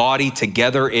God's body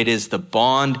together. It is the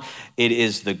bond. It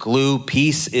is the glue.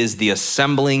 Peace is the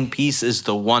assembling. Peace is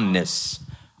the oneness.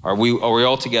 Are we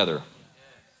all together?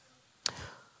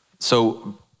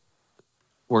 So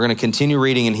we're going to continue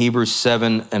reading in Hebrews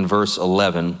 7 and verse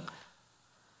 11.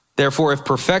 Therefore, if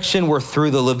perfection were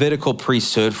through the Levitical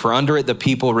priesthood, for under it the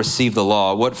people received the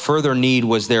law, what further need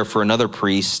was there for another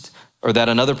priest, or that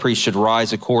another priest should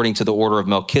rise according to the order of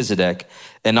Melchizedek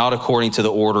and not according to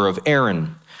the order of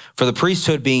Aaron? For the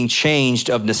priesthood being changed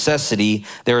of necessity,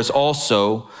 there is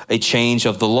also a change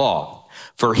of the law.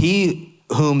 For he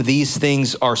whom these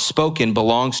things are spoken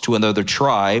belongs to another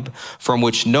tribe from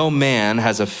which no man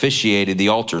has officiated the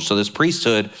altar. So this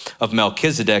priesthood of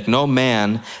Melchizedek, no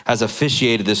man has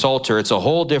officiated this altar. It's a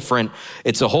whole different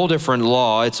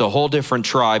law. It's a whole different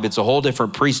tribe. It's a whole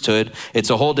different priesthood. It's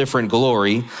a whole different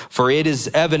glory. For it is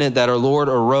evident that our Lord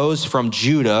arose from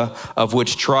Judah, of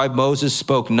which tribe Moses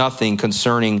spoke nothing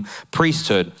concerning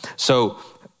priesthood. So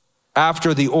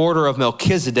after the order of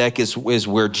Melchizedek is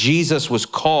where Jesus was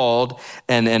called,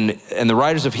 and the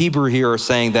writers of Hebrew here are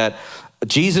saying that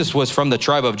Jesus was from the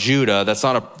tribe of Judah. That's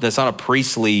not a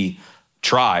priestly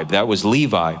tribe. That was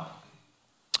Levi,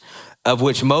 of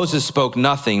which Moses spoke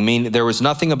nothing. Meaning there was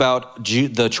nothing about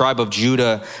the tribe of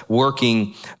Judah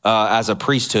working as a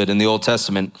priesthood in the Old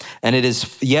Testament. And it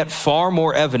is yet far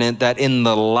more evident that in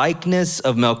the likeness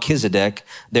of Melchizedek,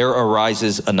 there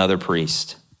arises another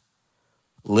priest.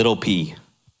 Little p,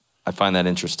 I find that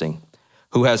interesting,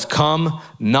 who has come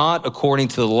not according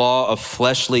to the law of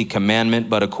fleshly commandment,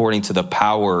 but according to the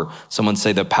power, someone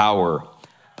say the power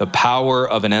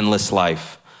of an endless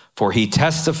life. For he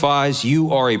testifies,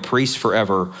 you are a priest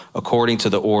forever, according to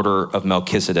the order of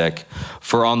Melchizedek.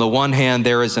 For on the one hand,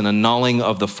 there is an annulling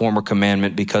of the former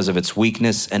commandment because of its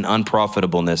weakness and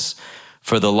unprofitableness.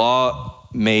 For the law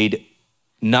made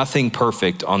nothing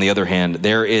perfect. On the other hand,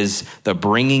 there is the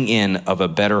bringing in of a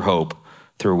better hope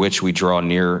through which we draw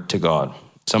near to God.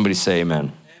 Somebody say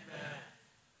amen.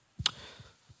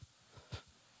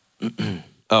 Amen.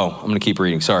 Oh, I'm going to keep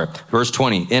reading. Sorry. Verse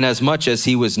 20. Inasmuch as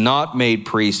he was not made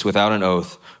priest without an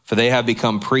oath, for they have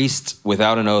become priests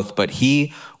without an oath, but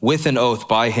he with an oath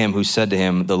by him who said to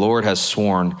him, the Lord has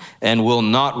sworn and will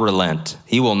not relent.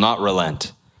 He will not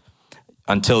relent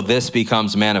until this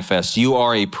becomes manifest. You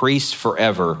are a priest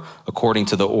forever, according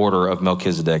to the order of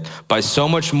Melchizedek. By so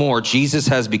much more, Jesus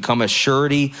has become a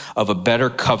surety of a better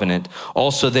covenant.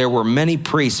 Also, there were many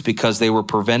priests because they were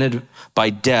prevented by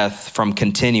death from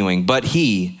continuing. But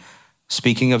he,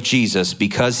 speaking of Jesus,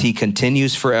 because he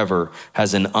continues forever,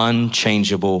 has an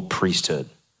unchangeable priesthood.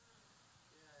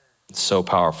 It's so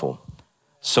powerful.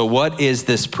 So what is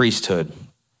this priesthood?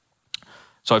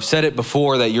 So I've said it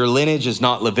before that your lineage is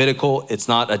not Levitical. It's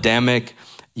not Adamic.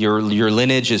 Your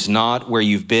lineage is not where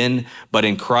you've been, but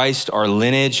in Christ, our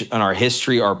lineage and our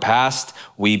history are past.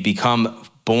 We become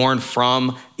born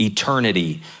from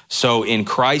eternity. So in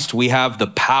Christ, we have the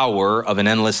power of an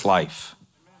endless life.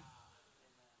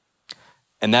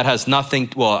 And that has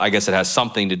nothing, well, I guess it has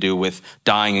something to do with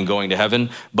dying and going to heaven,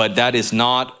 but that is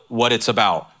not what it's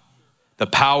about. The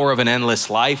power of an endless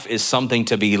life is something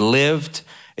to be lived,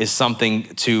 is something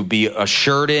to be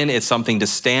assured in. It's something to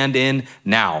stand in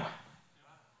now.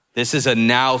 This is a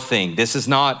now thing. This is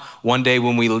not one day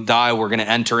when we die, we're going to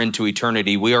enter into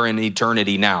eternity. We are in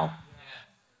eternity now.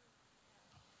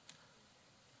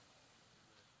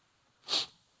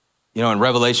 You know, in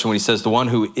Revelation, when he says the one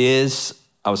who is,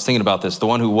 I was thinking about this, the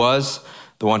one who was,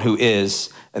 the one who is,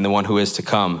 and the one who is to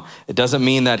come. It doesn't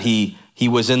mean that he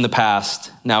was in the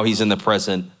past, now he's in the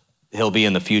present, he'll be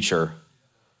in the future.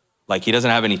 Like he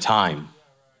doesn't have any time.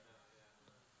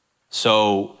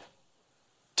 So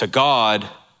to God,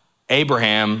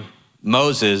 Abraham,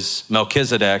 Moses,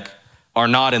 Melchizedek are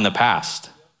not in the past.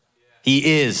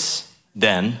 He is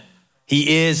then,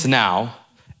 he is now,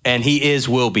 and he is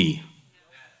will be.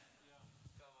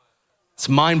 It's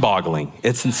mind-boggling.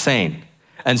 It's insane.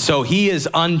 And so he is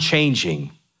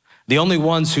unchanging. The only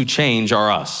ones who change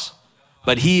are us.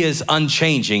 But he is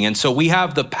unchanging. And so we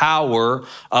have the power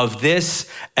of this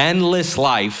endless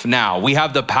life now. We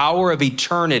have the power of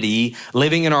eternity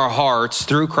living in our hearts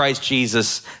through Christ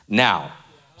Jesus now.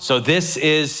 So this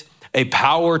is a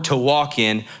power to walk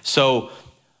in. So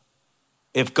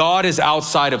if God is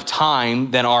outside of time,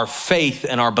 then our faith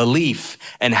and our belief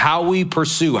and how we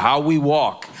pursue, how we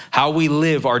walk, how we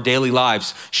live our daily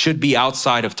lives should be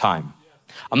outside of time.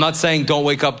 I'm not saying don't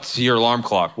wake up to your alarm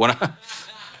clock.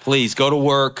 Please go to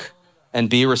work and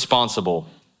be responsible.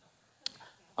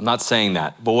 I'm not saying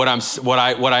that. But what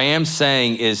I am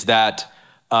saying is that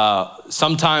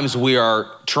sometimes we are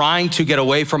trying to get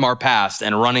away from our past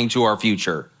and running to our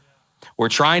future. We're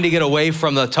trying to get away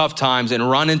from the tough times and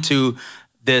run into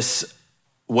this,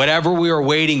 whatever we are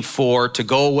waiting for to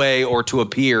go away or to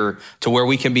appear to where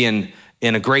we can be in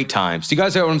a great times. Do you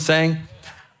guys know what I'm saying?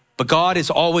 But God is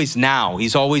always now.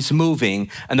 He's always moving.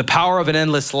 And the power of an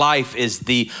endless life is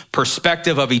the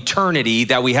perspective of eternity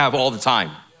that we have all the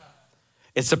time.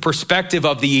 It's the perspective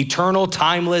of the eternal,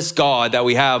 timeless God that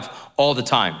we have all the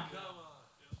time.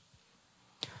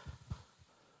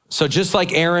 So just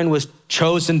like Aaron was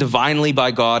chosen divinely by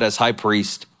God as high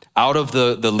priest out of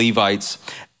the Levites,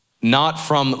 not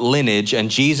from lineage,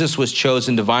 and Jesus was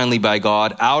chosen divinely by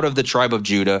God out of the tribe of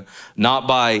Judah, not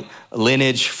by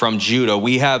lineage from Judah.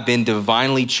 We have been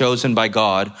divinely chosen by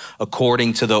God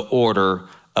according to the order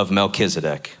of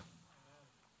Melchizedek.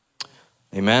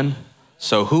 Amen?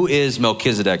 So who is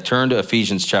Melchizedek? Turn to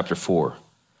Ephesians chapter 4.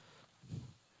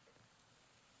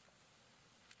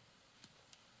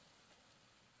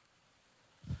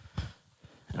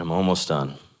 And I'm almost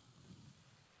done.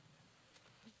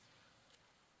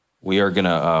 We are gonna,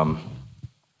 I'm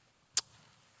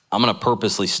gonna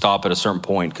purposely stop at a certain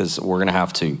point because we're gonna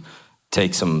have to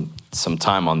take some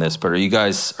time on this. But are you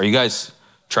guys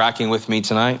tracking with me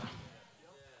tonight?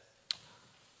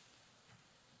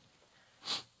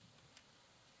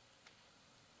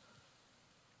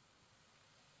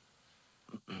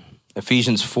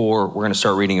 Ephesians 4, we're gonna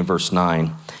start reading in verse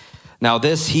 9. Now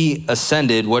this he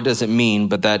ascended, what does it mean?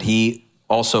 But that he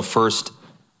also first,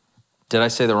 did I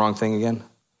say the wrong thing again?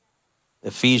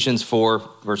 Ephesians 4,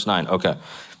 verse 9. Okay.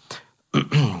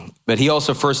 But he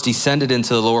also first descended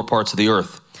into the lower parts of the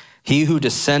earth. He who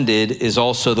descended is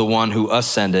also the one who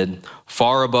ascended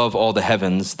far above all the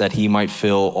heavens, that he might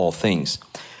fill all things.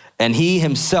 And he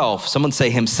himself, someone say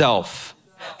himself,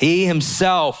 he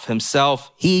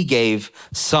himself, he gave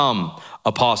some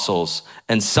apostles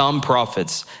and some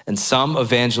prophets and some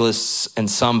evangelists and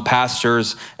some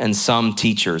pastors and some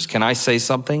teachers. Can I say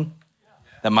something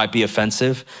that might be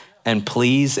offensive? And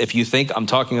please, if you think I'm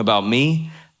talking about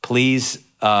me, please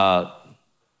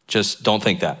just don't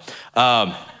think that.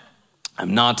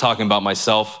 I'm not talking about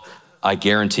myself, I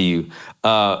guarantee you.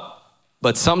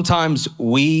 But sometimes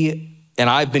and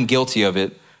I've been guilty of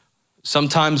it,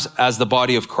 sometimes as the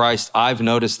body of Christ, I've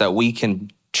noticed that we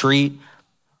can treat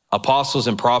apostles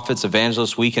and prophets,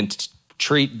 evangelists, we can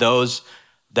treat those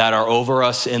that are over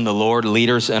us in the Lord,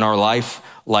 leaders in our life,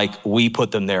 like we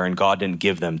put them there and God didn't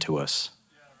give them to us.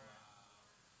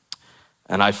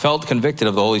 And I felt convicted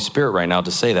of the Holy Spirit right now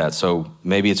to say that. So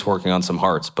maybe it's working on some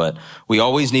hearts, but we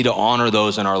always need to honor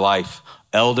those in our life.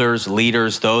 Elders,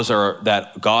 leaders, those are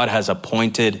that God has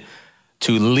appointed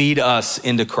to lead us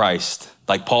into Christ.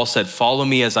 Like Paul said, follow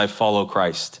me as I follow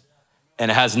Christ.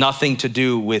 And it has nothing to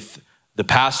do with the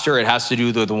pastor. It has to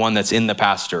do with the one that's in the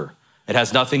pastor. It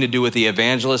has nothing to do with the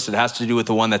evangelist. It has to do with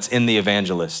the one that's in the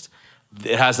evangelist.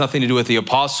 It has nothing to do with the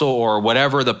apostle or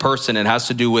whatever the person. It has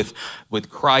to do with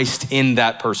Christ in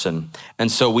that person.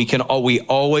 And so we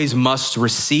always must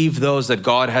receive those that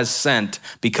God has sent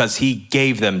because he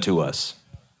gave them to us.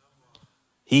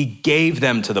 He gave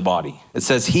them to the body. It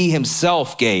says he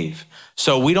himself gave.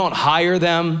 So we don't hire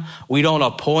them. We don't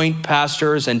appoint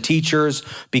pastors and teachers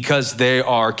because they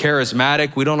are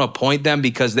charismatic. We don't appoint them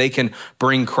because they can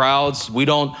bring crowds. We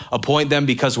don't appoint them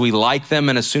because we like them.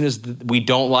 And as soon as we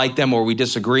don't like them or we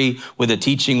disagree with a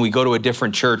teaching, we go to a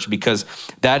different church because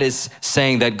that is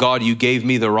saying that, God, you gave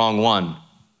me the wrong one.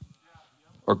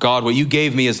 Or God, what you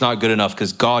gave me is not good enough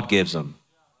because God gives them.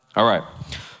 All right.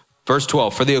 Verse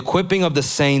 12, for the equipping of the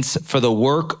saints, for the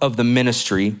work of the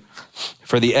ministry,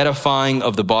 for the edifying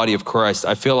of the body of Christ.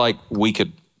 I feel like we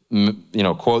could,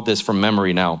 quote this from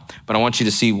memory now, but I want you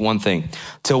to see one thing.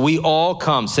 Till we all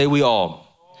come, say we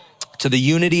all, to the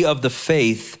unity of the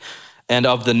faith and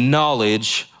of the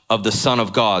knowledge of the Son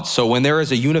of God. So when there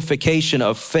is a unification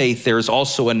of faith, there is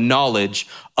also a knowledge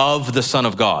of the Son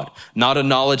of God. Not a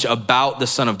knowledge about the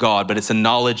Son of God, but it's a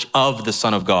knowledge of the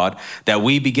Son of God, that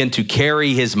we begin to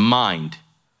carry his mind.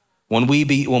 When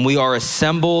we are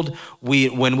assembled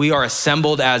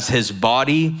as his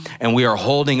body and we are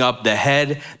holding up the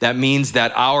head, that means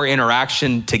that our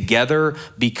interaction together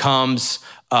becomes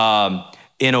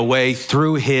in a way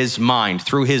through his mind,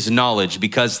 through his knowledge.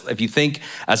 Because if you think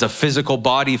as a physical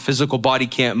body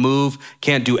can't move,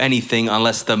 can't do anything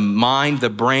unless the mind, the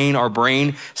brain, our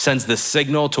brain sends the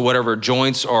signal to whatever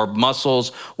joints or muscles,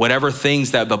 whatever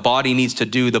things that the body needs to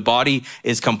do. The body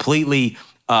is completely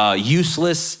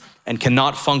useless and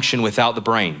cannot function without the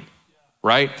brain,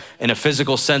 right? In a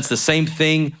physical sense, the same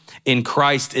thing in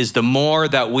Christ is the more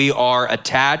that we are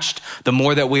attached, the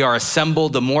more that we are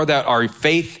assembled, the more that our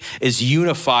faith is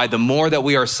unified, the more that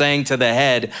we are saying to the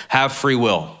head, have free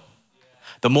will.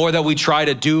 The more that we try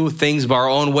to do things by our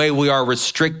own way, we are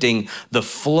restricting the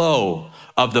flow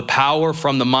of the power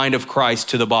from the mind of Christ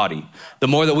to the body. The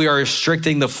more that we are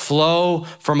restricting the flow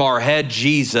from our head,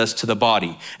 Jesus, to the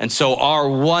body. And so our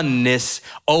oneness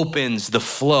opens the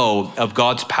flow of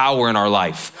God's power in our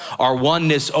life. Our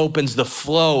oneness opens the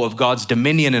flow of God's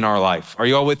dominion in our life. Are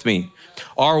you all with me?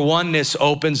 Our oneness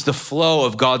opens the flow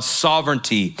of God's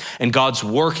sovereignty and God's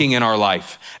working in our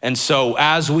life. And so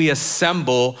as we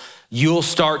assemble, you'll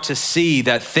start to see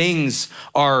that things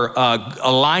are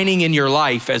aligning in your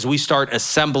life as we start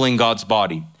assembling God's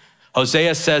body.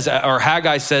 Haggai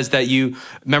says that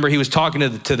remember he was talking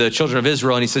to the children of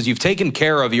Israel and he says, you've taken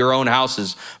care of your own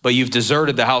houses, but you've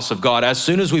deserted the house of God. As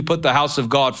soon as we put the house of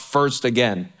God first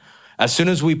again, as soon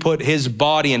as we put his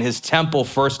body and his temple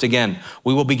first again,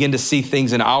 we will begin to see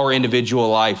things in our individual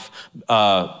life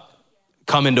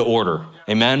come into order.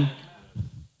 Amen.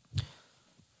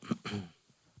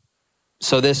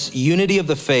 So this unity of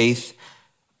the faith,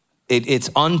 it's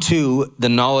unto the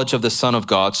knowledge of the Son of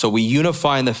God. So we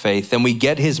unify in the faith, then we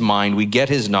get his mind, we get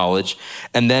his knowledge,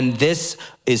 and then this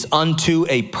is unto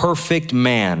a perfect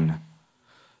man.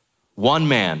 One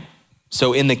man.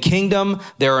 So in the kingdom,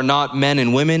 there are not men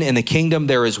and women. In the kingdom,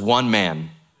 there is one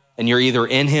man, and you're either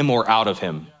in him or out of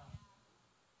him.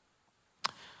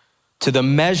 To the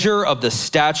measure of the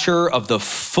stature of the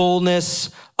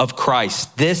fullness of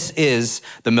Christ. This is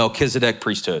the Melchizedek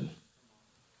priesthood.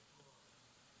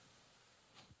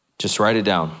 Just write it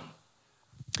down.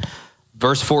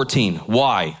 Verse 14,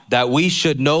 why? That we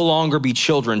should no longer be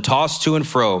children tossed to and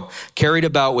fro, carried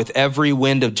about with every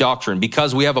wind of doctrine,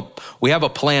 because we have a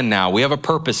plan now. We have a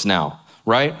purpose now,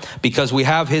 right? Because we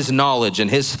have his knowledge and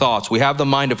his thoughts. We have the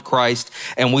mind of Christ,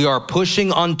 and we are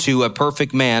pushing unto a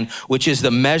perfect man, which is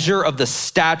the measure of the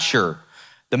stature,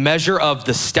 the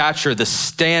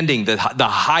standing, the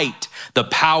height, the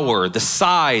power, the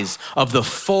size of the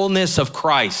fullness of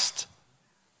Christ.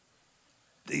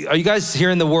 Are you guys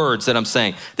hearing the words that I'm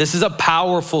saying? This is a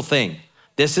powerful thing.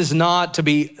 This is not to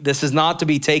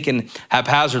be taken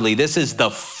haphazardly. This is the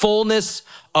fullness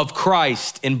of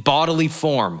Christ in bodily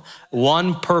form.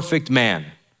 One perfect man,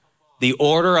 the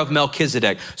order of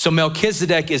Melchizedek. So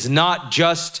Melchizedek is not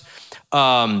just,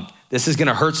 this is going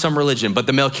to hurt some religion, but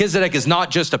the Melchizedek is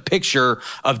not just a picture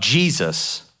of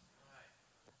Jesus.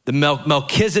 The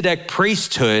Melchizedek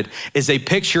priesthood is a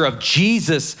picture of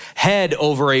Jesus' head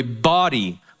over a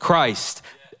body, Christ,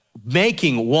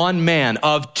 making one man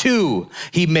of two.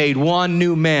 He made one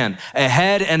new man, a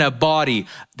head and a body,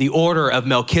 the order of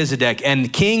Melchizedek,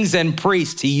 and kings and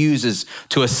priests he uses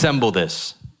to assemble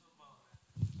this.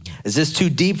 Is this too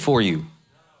deep for you?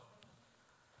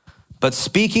 But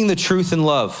speaking the truth in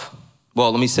love,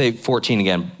 well, let me say 14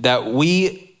 again,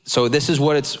 so this is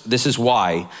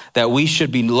why, that we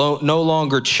should be no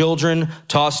longer children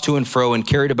tossed to and fro and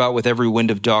carried about with every wind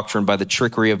of doctrine by the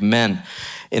trickery of men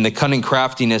in the cunning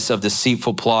craftiness of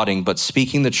deceitful plotting, but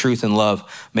speaking the truth in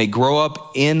love may grow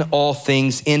up in all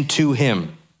things into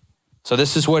him. So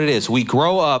this is what it is. We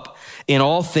grow up in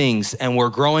all things and we're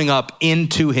growing up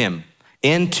into him,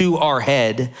 into our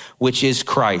head, which is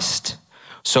Christ.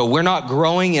 So we're not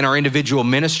growing in our individual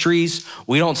ministries.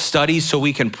 We don't study so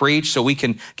we can preach, so we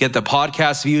can get the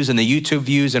podcast views and the YouTube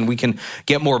views, and we can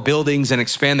get more buildings and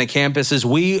expand the campuses.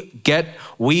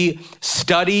 We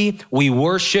study, we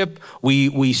worship,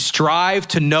 we strive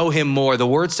to know him more. The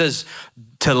word says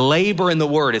to labor in the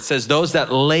word. It says those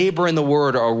that labor in the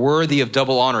word are worthy of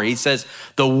double honor. He says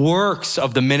the works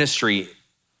of the ministry.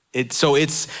 It's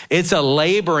a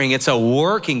laboring, it's a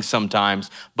working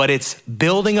sometimes, but it's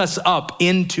building us up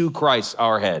into Christ,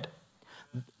 our head.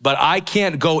 But I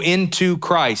can't go into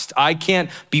Christ. I can't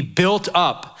be built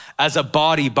up as a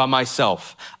body by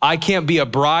myself. I can't be a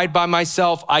bride by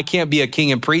myself. I can't be a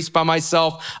king and priest by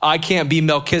myself. I can't be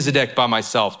Melchizedek by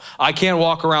myself. I can't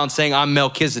walk around saying I'm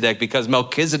Melchizedek, because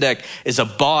Melchizedek is a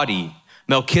body.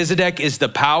 Melchizedek is the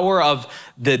power of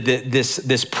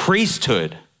this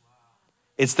priesthood.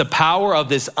 It's the power of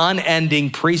this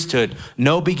unending priesthood,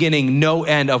 no beginning, no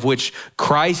end, of which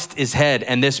Christ is head.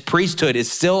 And this priesthood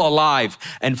is still alive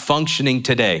and functioning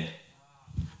today.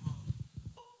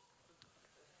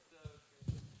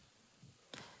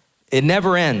 It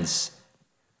never ends.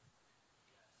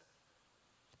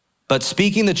 But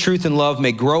speaking the truth in love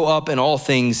may grow up in all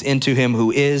things into him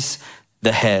who is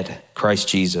the head, Christ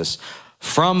Jesus,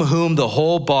 from whom the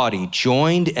whole body,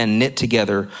 joined and knit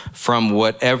together from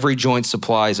what every joint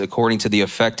supplies according to the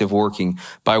effective working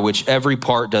by which every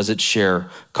part does its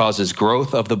share, causes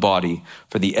growth of the body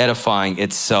for the edifying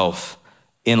itself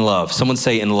in love. Someone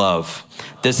say in love.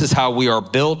 This is how we are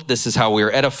built. This is how we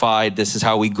are edified. This is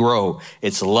how we grow.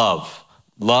 It's love.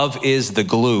 Love is the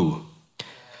glue.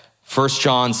 1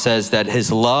 John says that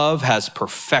his love has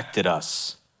perfected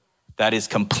us. That is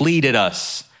completed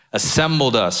us.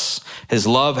 Assembled us. His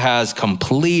love has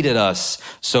completed us.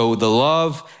 So the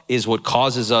love is what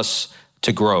causes us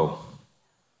to grow.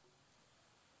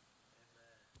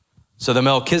 So the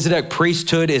Melchizedek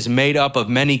priesthood is made up of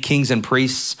many kings and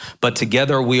priests, but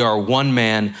together we are one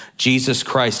man, Jesus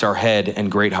Christ, our head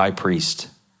and great high priest.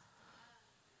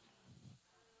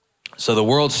 So the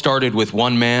world started with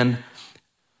one man.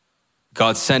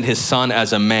 God sent his son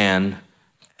as a man,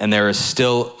 and there is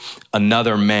still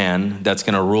another man that's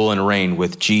going to rule and reign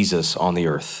with Jesus on the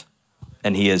earth.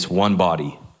 And he is one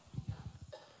body.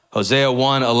 Hosea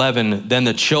 1:11, then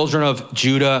the children of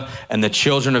Judah and the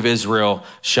children of Israel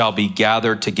shall be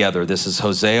gathered together. This is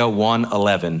Hosea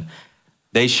 1:11.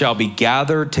 They shall be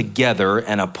gathered together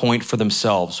and appoint for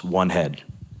themselves one head.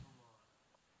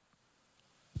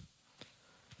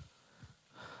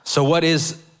 So what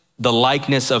is the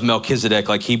likeness of Melchizedek,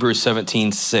 like Hebrews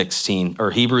 17:16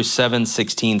 or Hebrews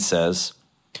 7:16 says?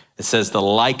 It says the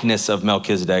likeness of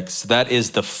Melchizedek. So that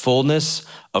is the fullness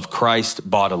of Christ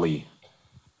bodily.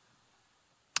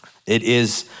 It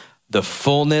is the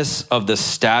fullness of the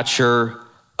stature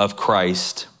of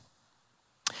Christ.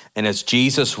 And it's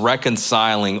Jesus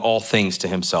reconciling all things to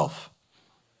himself.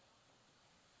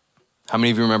 How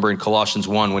many of you remember in Colossians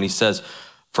 1 when he says,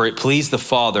 for it pleased the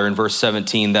Father in verse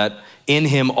 17 that in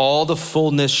him all the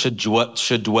fullness should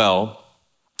dwell,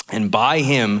 and by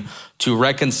him to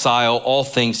reconcile all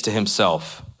things to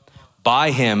himself.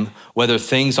 By him, whether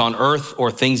things on earth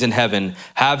or things in heaven,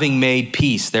 having made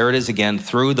peace, there it is again,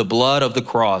 through the blood of the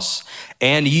cross.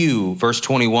 And you, verse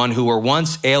 21, who were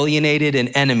once alienated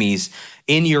and enemies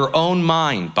in your own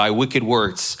mind by wicked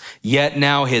works, yet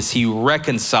now has he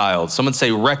reconciled. Someone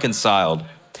say reconciled.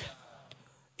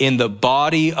 In the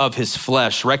body of his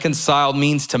flesh. Reconciled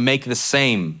means to make the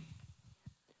same.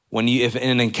 If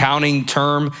in an accounting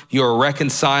term, you are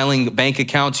reconciling bank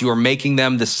accounts, you are making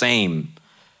them the same.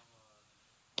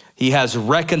 He has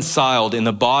reconciled in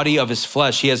the body of his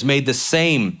flesh. He has made the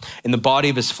same in the body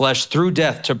of his flesh through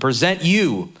death to present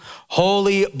you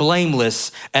holy,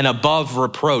 blameless, and above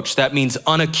reproach. That means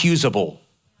unaccusable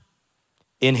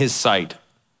in his sight.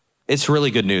 It's really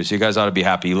good news. You guys ought to be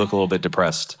happy. You look a little bit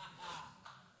depressed.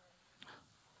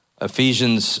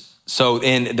 Ephesians, so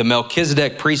in the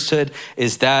Melchizedek priesthood,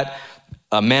 is that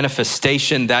a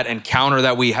manifestation, that encounter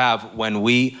that we have when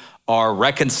we are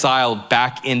reconciled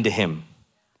back into him.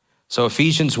 So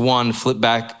Ephesians 1, flip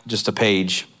back just a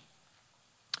page.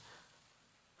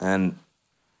 And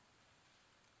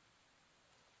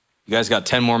you guys got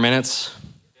 10 more minutes?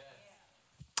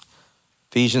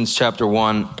 Ephesians chapter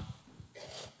 1,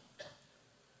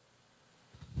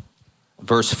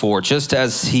 verse 4. Just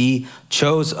as he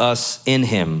chose us in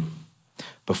him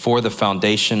before the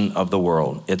foundation of the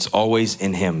world. It's always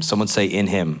in him. Someone say in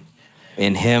him.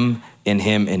 In him. In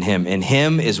him, in him. In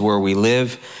him is where we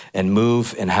live and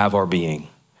move and have our being.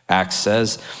 Acts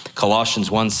says,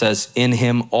 Colossians 1 says, in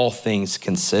him all things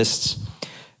consist.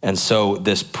 And so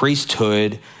this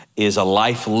priesthood is a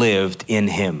life lived in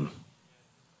him.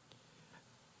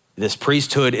 This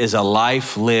priesthood is a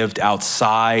life lived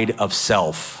outside of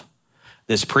self.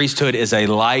 This priesthood is a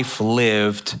life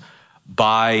lived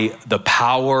by the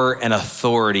power and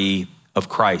authority of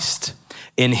Christ.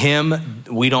 In him,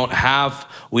 we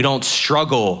don't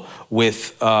struggle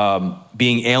with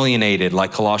being alienated,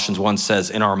 like Colossians 1 says,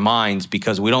 in our minds,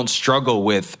 because we don't struggle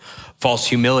with false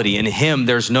humility. In him,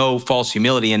 there's no false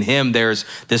humility. In him,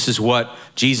 this is what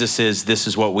Jesus is, this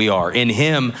is what we are. In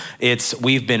him,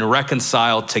 we've been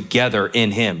reconciled together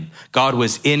in him. God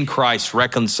was in Christ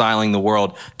reconciling the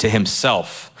world to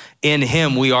himself. In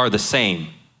him, we are the same.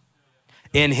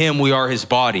 In him, we are his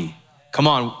body. Come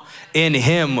on. In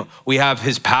him, we have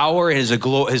his power, his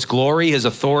glory, his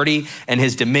authority, and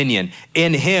his dominion.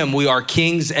 In him, we are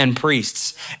kings and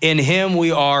priests. In him,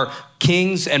 we are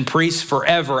kings and priests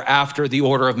forever after the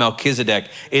order of Melchizedek.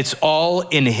 It's all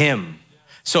in him.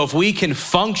 So if we can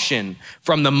function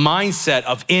from the mindset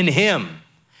of in him,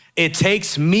 it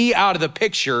takes me out of the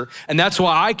picture, and that's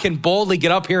why I can boldly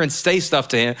get up here and say stuff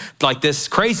to him, like this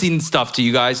crazy stuff to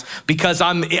you guys, because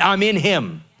I'm in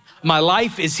him. My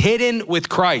life is hidden with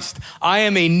Christ. I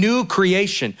am a new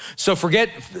creation. So for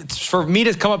me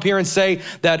to come up here and say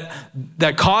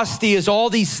that Costi is all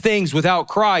these things without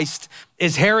Christ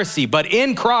is heresy. But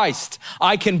in Christ,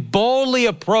 I can boldly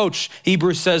approach,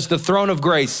 Hebrews says, the throne of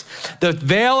grace. The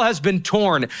veil has been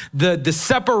torn. The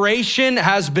separation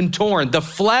has been torn. The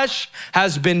flesh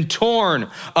has been torn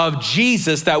of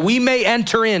Jesus, that we may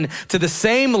enter in to the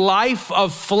same life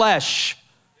of flesh,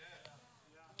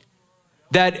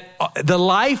 that the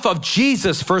life of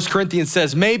Jesus, 1 Corinthians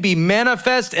says, may be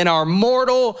manifest in our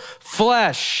mortal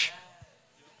flesh.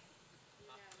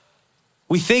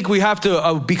 We think we have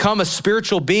to become a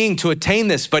spiritual being to attain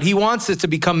this, but he wants it to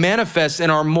become manifest in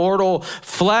our mortal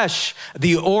flesh.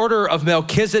 The order of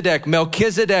Melchizedek.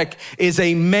 Melchizedek is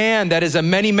a man that is a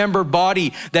many-membered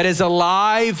body that is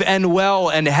alive and well,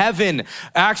 and heaven,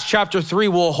 Acts chapter 3,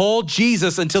 will hold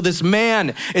Jesus until this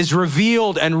man is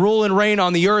revealed and rule and reign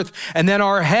on the earth. And then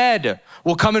our head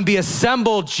will come and be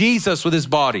assembled, Jesus with his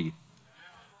body.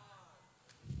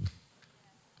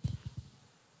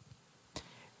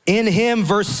 In him,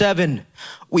 verse 7,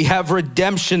 we have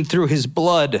redemption through his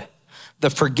blood,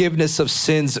 the forgiveness of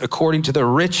sins according to the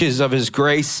riches of his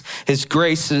grace. His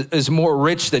grace is more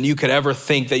rich than you could ever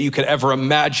think, that you could ever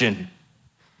imagine.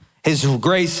 His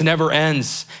grace never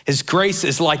ends. His grace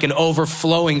is like an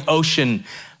overflowing ocean,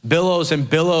 billows and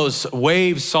billows,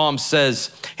 waves, Psalm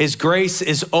says. His grace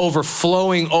is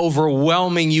overflowing,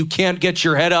 overwhelming. You can't get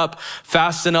your head up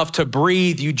fast enough to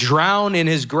breathe. You drown in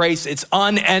his grace. It's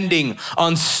unending,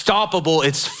 unstoppable.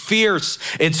 It's fierce.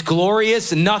 It's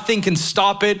glorious. Nothing can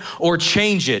stop it or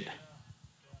change it.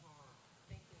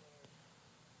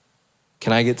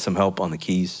 Can I get some help on the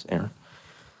keys, Aaron?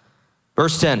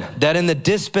 Verse 10, that in the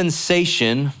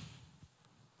dispensation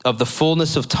of the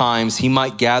fullness of times, he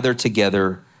might gather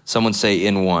together, someone say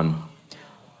in one,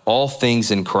 all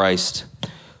things in Christ,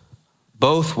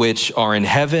 both which are in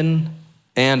heaven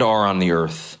and are on the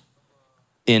earth.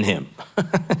 in him.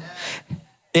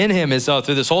 In him is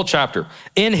through this whole chapter.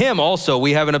 In him also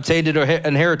we have an obtained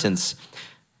inheritance.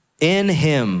 In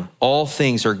him all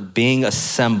things are being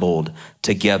assembled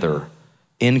together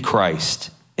in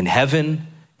Christ, in heaven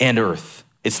and earth.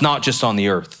 It's not just on the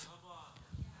earth.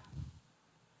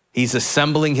 He's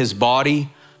assembling his body,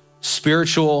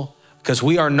 spiritual, because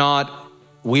we are not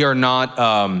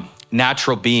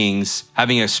natural beings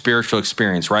having a spiritual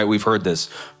experience, right? We've heard this.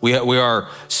 We are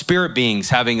spirit beings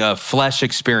having a flesh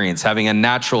experience, having a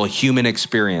natural human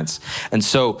experience. And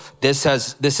so this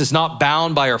is not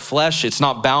bound by our flesh. It's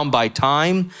not bound by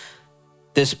time.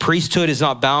 This priesthood is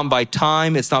not bound by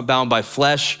time. It's not bound by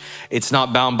flesh. It's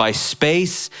not bound by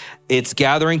space. It's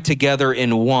gathering together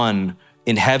in one,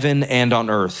 in heaven and on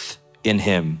earth, in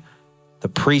him. The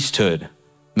priesthood,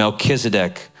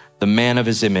 Melchizedek, the man of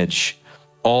his image,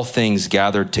 all things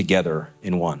gathered together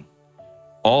in one.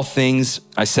 All things,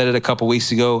 I said it a couple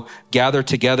weeks ago, gathered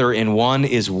together in one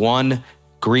is one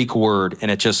Greek word, and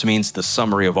it just means the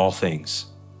summary of all things.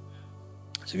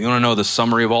 So if you want to know the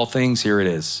summary of all things, here it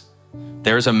is.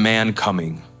 There's a man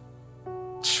coming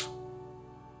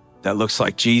that looks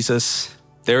like Jesus.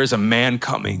 There is a man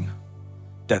coming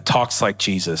that talks like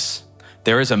Jesus.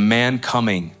 There is a man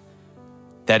coming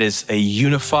that is a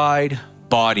unified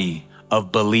body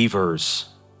of believers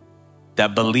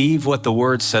that believe what the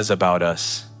word says about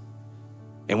us.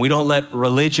 And we don't let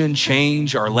religion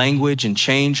change our language and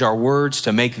change our words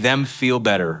to make them feel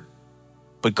better.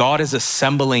 But God is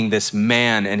assembling this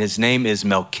man, and his name is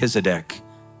Melchizedek.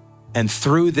 And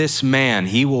through this man,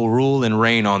 he will rule and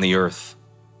reign on the earth.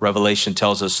 Revelation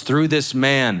tells us through this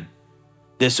man,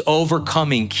 this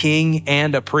overcoming king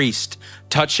and a priest,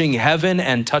 touching heaven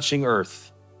and touching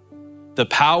earth, the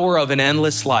power of an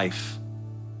endless life,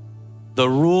 the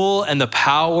rule and the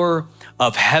power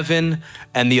of heaven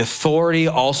and the authority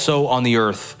also on the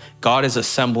earth. God is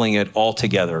assembling it all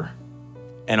together.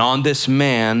 And on this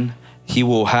man, he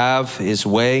will have his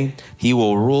way. He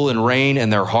will rule and reign in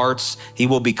their hearts. He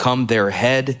will become their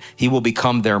head. He will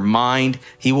become their mind.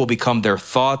 He will become their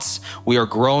thoughts. We are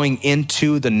growing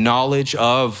into the knowledge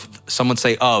of, someone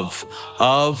say of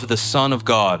the Son of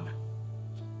God.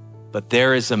 But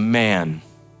there is a man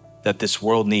that this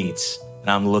world needs. And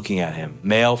I'm looking at him.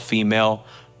 Male, female,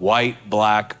 white,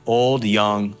 black, old,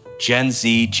 young, Gen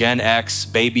Z, Gen X,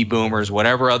 baby boomers,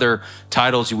 whatever other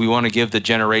titles we want to give the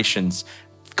generations.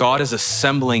 God is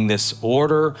assembling this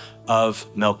order of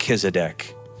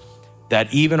Melchizedek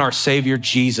that even our Savior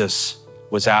Jesus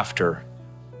was after,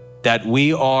 that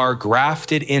we are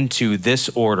grafted into this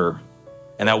order,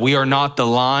 and that we are not the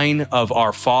line of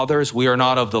our fathers. We are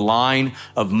not of the line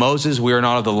of Moses. We are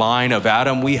not of the line of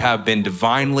Adam. We have been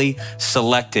divinely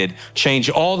selected. Change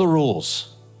all the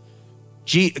rules.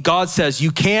 God says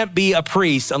you can't be a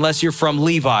priest unless you're from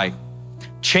Levi.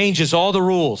 Changes all the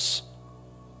rules.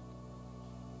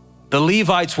 The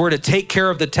Levites were to take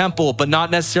care of the temple, but not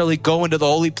necessarily go into the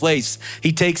holy place.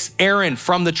 He takes Aaron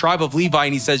from the tribe of Levi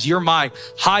and he says, you're my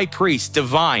high priest,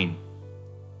 divine.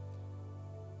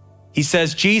 He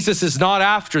says Jesus is not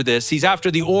after this. He's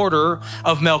after the order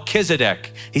of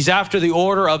Melchizedek. He's after the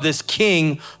order of this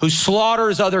king who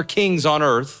slaughters other kings on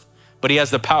earth, but he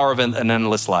has the power of an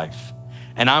endless life.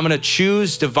 And I'm going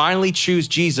to divinely choose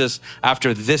Jesus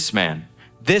after this man.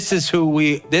 This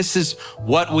is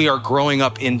what we are growing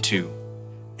up into.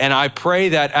 And I pray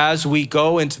that as we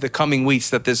go into the coming weeks,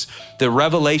 that the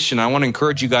revelation, I want to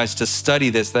encourage you guys to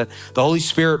study this, that the Holy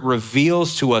Spirit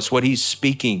reveals to us what he's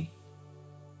speaking.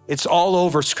 It's all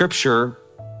over scripture,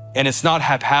 and it's not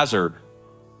haphazard.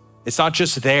 It's not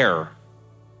just there.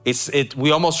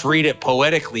 We almost read it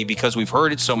poetically because we've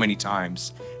heard it so many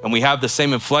times, and we have the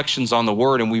same inflections on the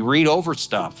word, and we read over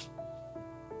stuff.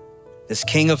 This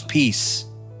King of Peace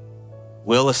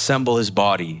will assemble his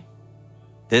body.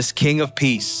 This King of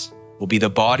Peace will be the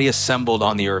body assembled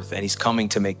on the earth, and he's coming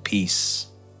to make peace.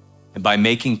 And by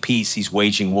making peace, he's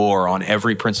waging war on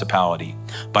every principality.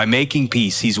 By making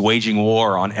peace, he's waging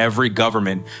war on every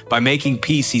government. By making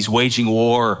peace, he's waging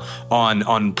war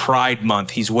on Pride Month.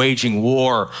 He's waging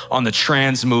war on the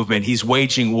trans movement. He's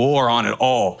waging war on it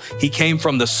all. He came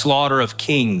from the slaughter of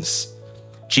kings.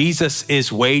 Jesus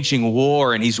is waging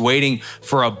war, and he's waiting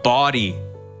for a body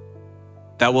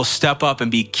that will step up and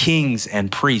be kings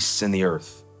and priests in the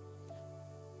earth.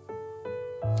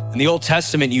 In the Old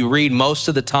Testament, you read most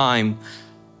of the time,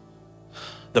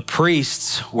 the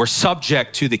priests were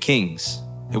subject to the kings.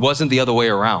 It wasn't the other way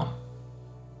around.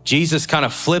 Jesus kind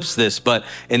of flips this, but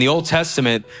in the Old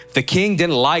Testament, if the king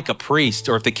didn't like a priest,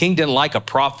 or if the king didn't like a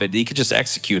prophet, he could just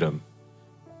execute him.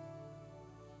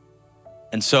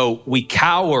 And so we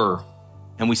cower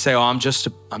and we say, oh, I'm just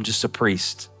a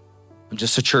priest. I'm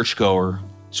just a churchgoer.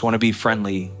 Just want to be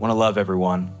friendly, want to love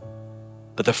everyone.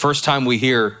 But the first time we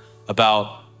hear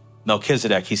about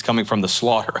Melchizedek, he's coming from the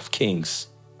slaughter of kings.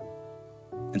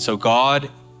 And so God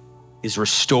is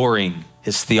restoring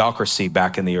his theocracy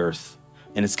back in the earth.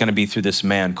 And it's going to be through this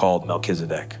man called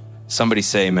Melchizedek. Somebody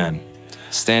say amen.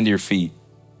 Stand to your feet.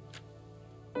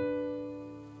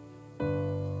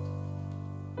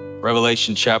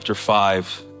 Revelation chapter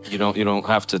 5. You don't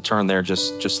have to turn there,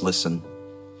 just listen.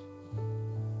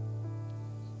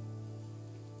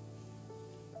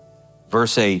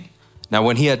 Verse 8. Now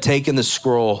when he had taken the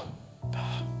scroll,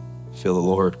 feel the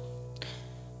Lord.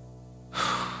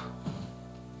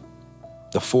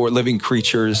 The 4 living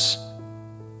creatures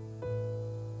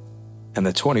and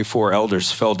the 24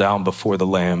 elders fell down before the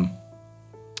Lamb,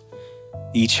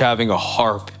 each having a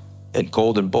harp and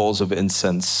golden bowls of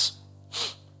incense,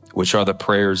 which are the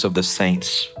prayers of the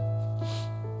saints.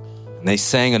 And they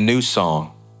sang a new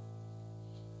song.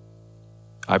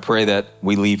 I pray that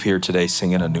we leave here today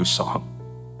singing a new song.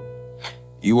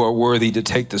 You are worthy to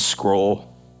take the scroll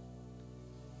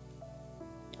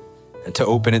and to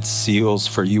open its seals,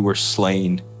 for you were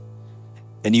slain.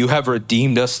 And you have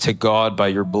redeemed us to God by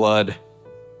your blood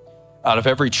out of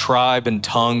every tribe and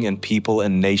tongue and people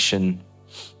and nation,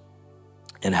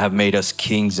 and have made us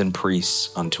kings and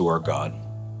priests unto our God.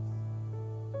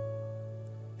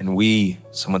 And we,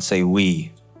 someone say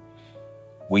we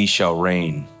shall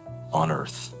reign on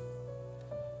earth.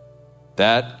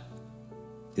 That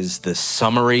is the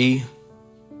summary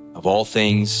of all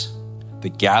things, the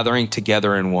gathering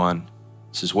together in one.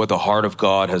 This is what the heart of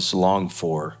God has longed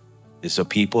for, is a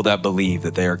people that believe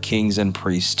that they are kings and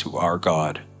priests to our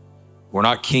God. We're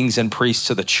not kings and priests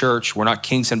to the church. We're not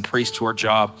kings and priests to our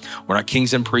job. We're not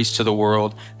kings and priests to the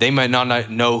world. They might not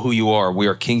know who you are. We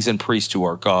are kings and priests to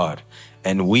our God.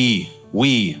 And we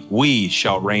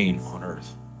shall reign on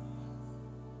earth.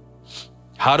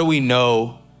 How do we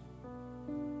know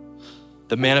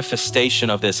the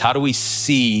manifestation of this? How do we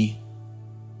see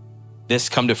this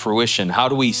come to fruition? How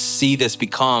do we see this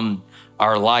become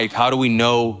our life? How do we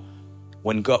know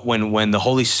when the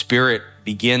Holy Spirit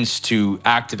begins to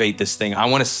activate this thing? I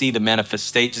want to see the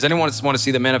manifestation. Does anyone want to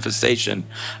see the manifestation?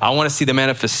 I want to see the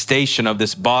manifestation of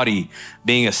this body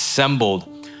being assembled.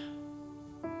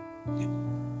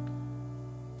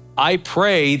 I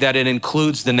pray that it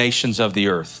includes the nations of the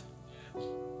earth.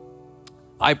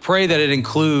 I pray that it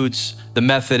includes the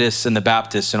Methodists and the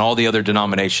Baptists and all the other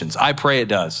denominations. I pray it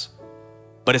does,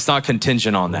 but it's not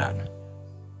contingent on that.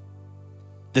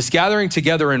 This gathering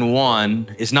together in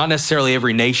one is not necessarily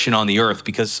every nation on the earth,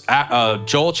 because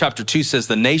Joel chapter 2 says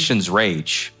the nations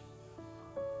rage.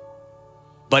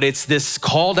 But it's this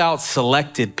called out,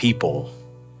 selected people.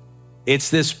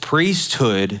 It's this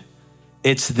priesthood.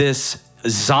 It's this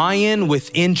Zion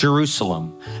within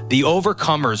Jerusalem, the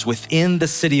overcomers within the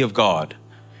city of God.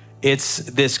 It's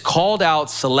this called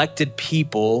out, selected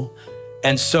people.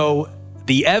 And so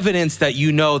the evidence that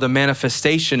you know the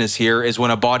manifestation is here is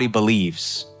when a body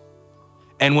believes.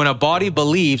 And when a body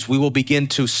believes, we will begin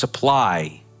to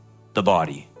supply the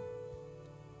body.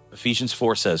 Ephesians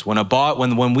 4 says,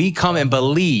 when we come and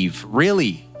believe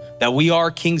really that we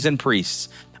are kings and priests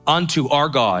unto our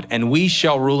God, and we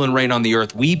shall rule and reign on the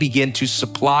earth, we begin to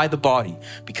supply the body,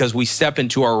 because we step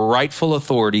into our rightful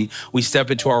authority, we step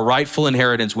into our rightful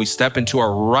inheritance, we step into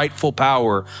our rightful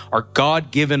power, our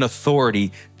God-given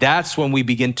authority. That's when we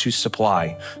begin to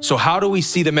supply. So how do we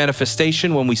see the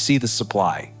manifestation? When we see the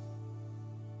supply.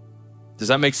 Does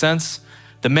that make sense?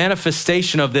 The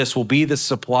manifestation of this will be the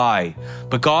supply.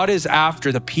 But God is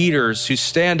after the Peters who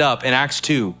stand up in Acts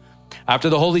 2. After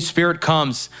the Holy Spirit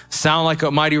comes, sound like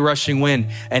a mighty rushing wind,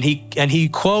 and he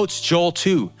quotes Joel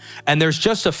 2. And there's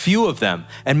just a few of them,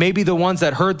 and maybe the ones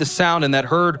that heard the sound and that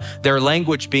heard their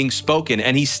language being spoken.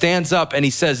 And he stands up and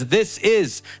he says, this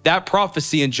is that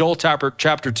prophecy in Joel chapter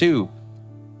 2.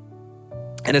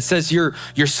 And it says, your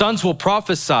sons will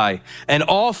prophesy, and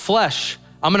all flesh,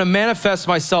 I'm going to manifest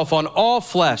myself on all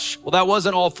flesh. Well, that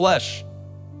wasn't all flesh.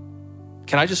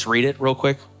 Can I just read it real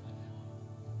quick?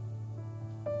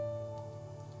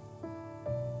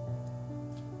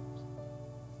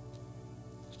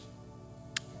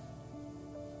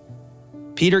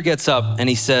 Peter gets up and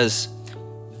he says,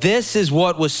 this is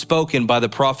what was spoken by the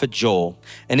prophet Joel.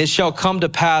 And it shall come to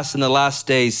pass in the last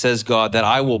days, says God, that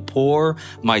I will pour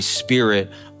my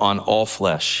spirit on all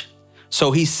flesh.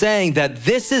 So he's saying that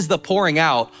this is the pouring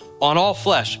out on all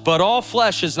flesh, but all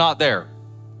flesh is not there.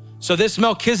 So this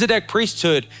Melchizedek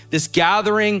priesthood, this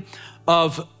gathering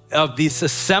of this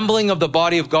assembling of the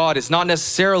body of God is not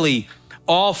necessarily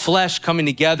all flesh coming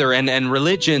together and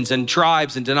religions and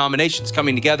tribes and denominations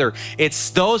coming together. It's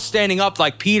those standing up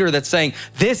like Peter that's saying,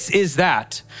 this is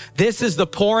that. This is the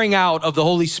pouring out of the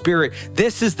Holy Spirit.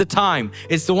 This is the time.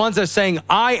 It's the ones that are saying,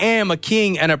 I am a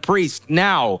king and a priest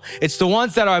now. It's the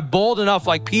ones that are bold enough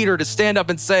like Peter to stand up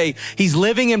and say, he's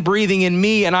living and breathing in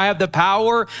me, and I have the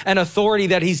power and authority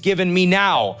that he's given me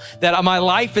now, that my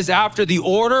life is after the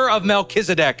order of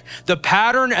Melchizedek, the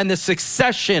pattern and the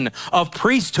succession of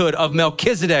priesthood of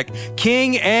Melchizedek,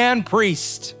 king and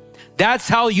priest. That's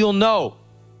how you'll know.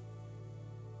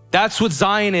 That's what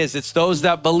Zion is. It's those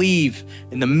that believe.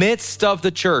 In the midst of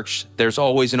the church, there's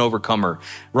always an overcomer.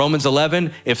 Romans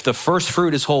 11, if the first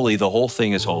fruit is holy, the whole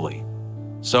thing is holy.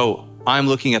 So I'm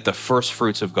looking at the first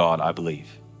fruits of God, I believe.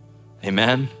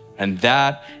 Amen? And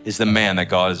that is the man that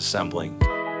God is assembling.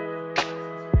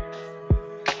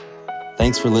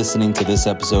 Thanks for listening to this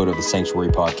episode of the Sanctuary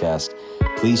Podcast.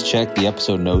 Please check the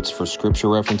episode notes for scripture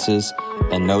references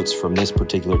and notes from this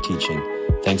particular teaching.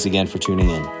 Thanks again for tuning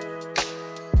in.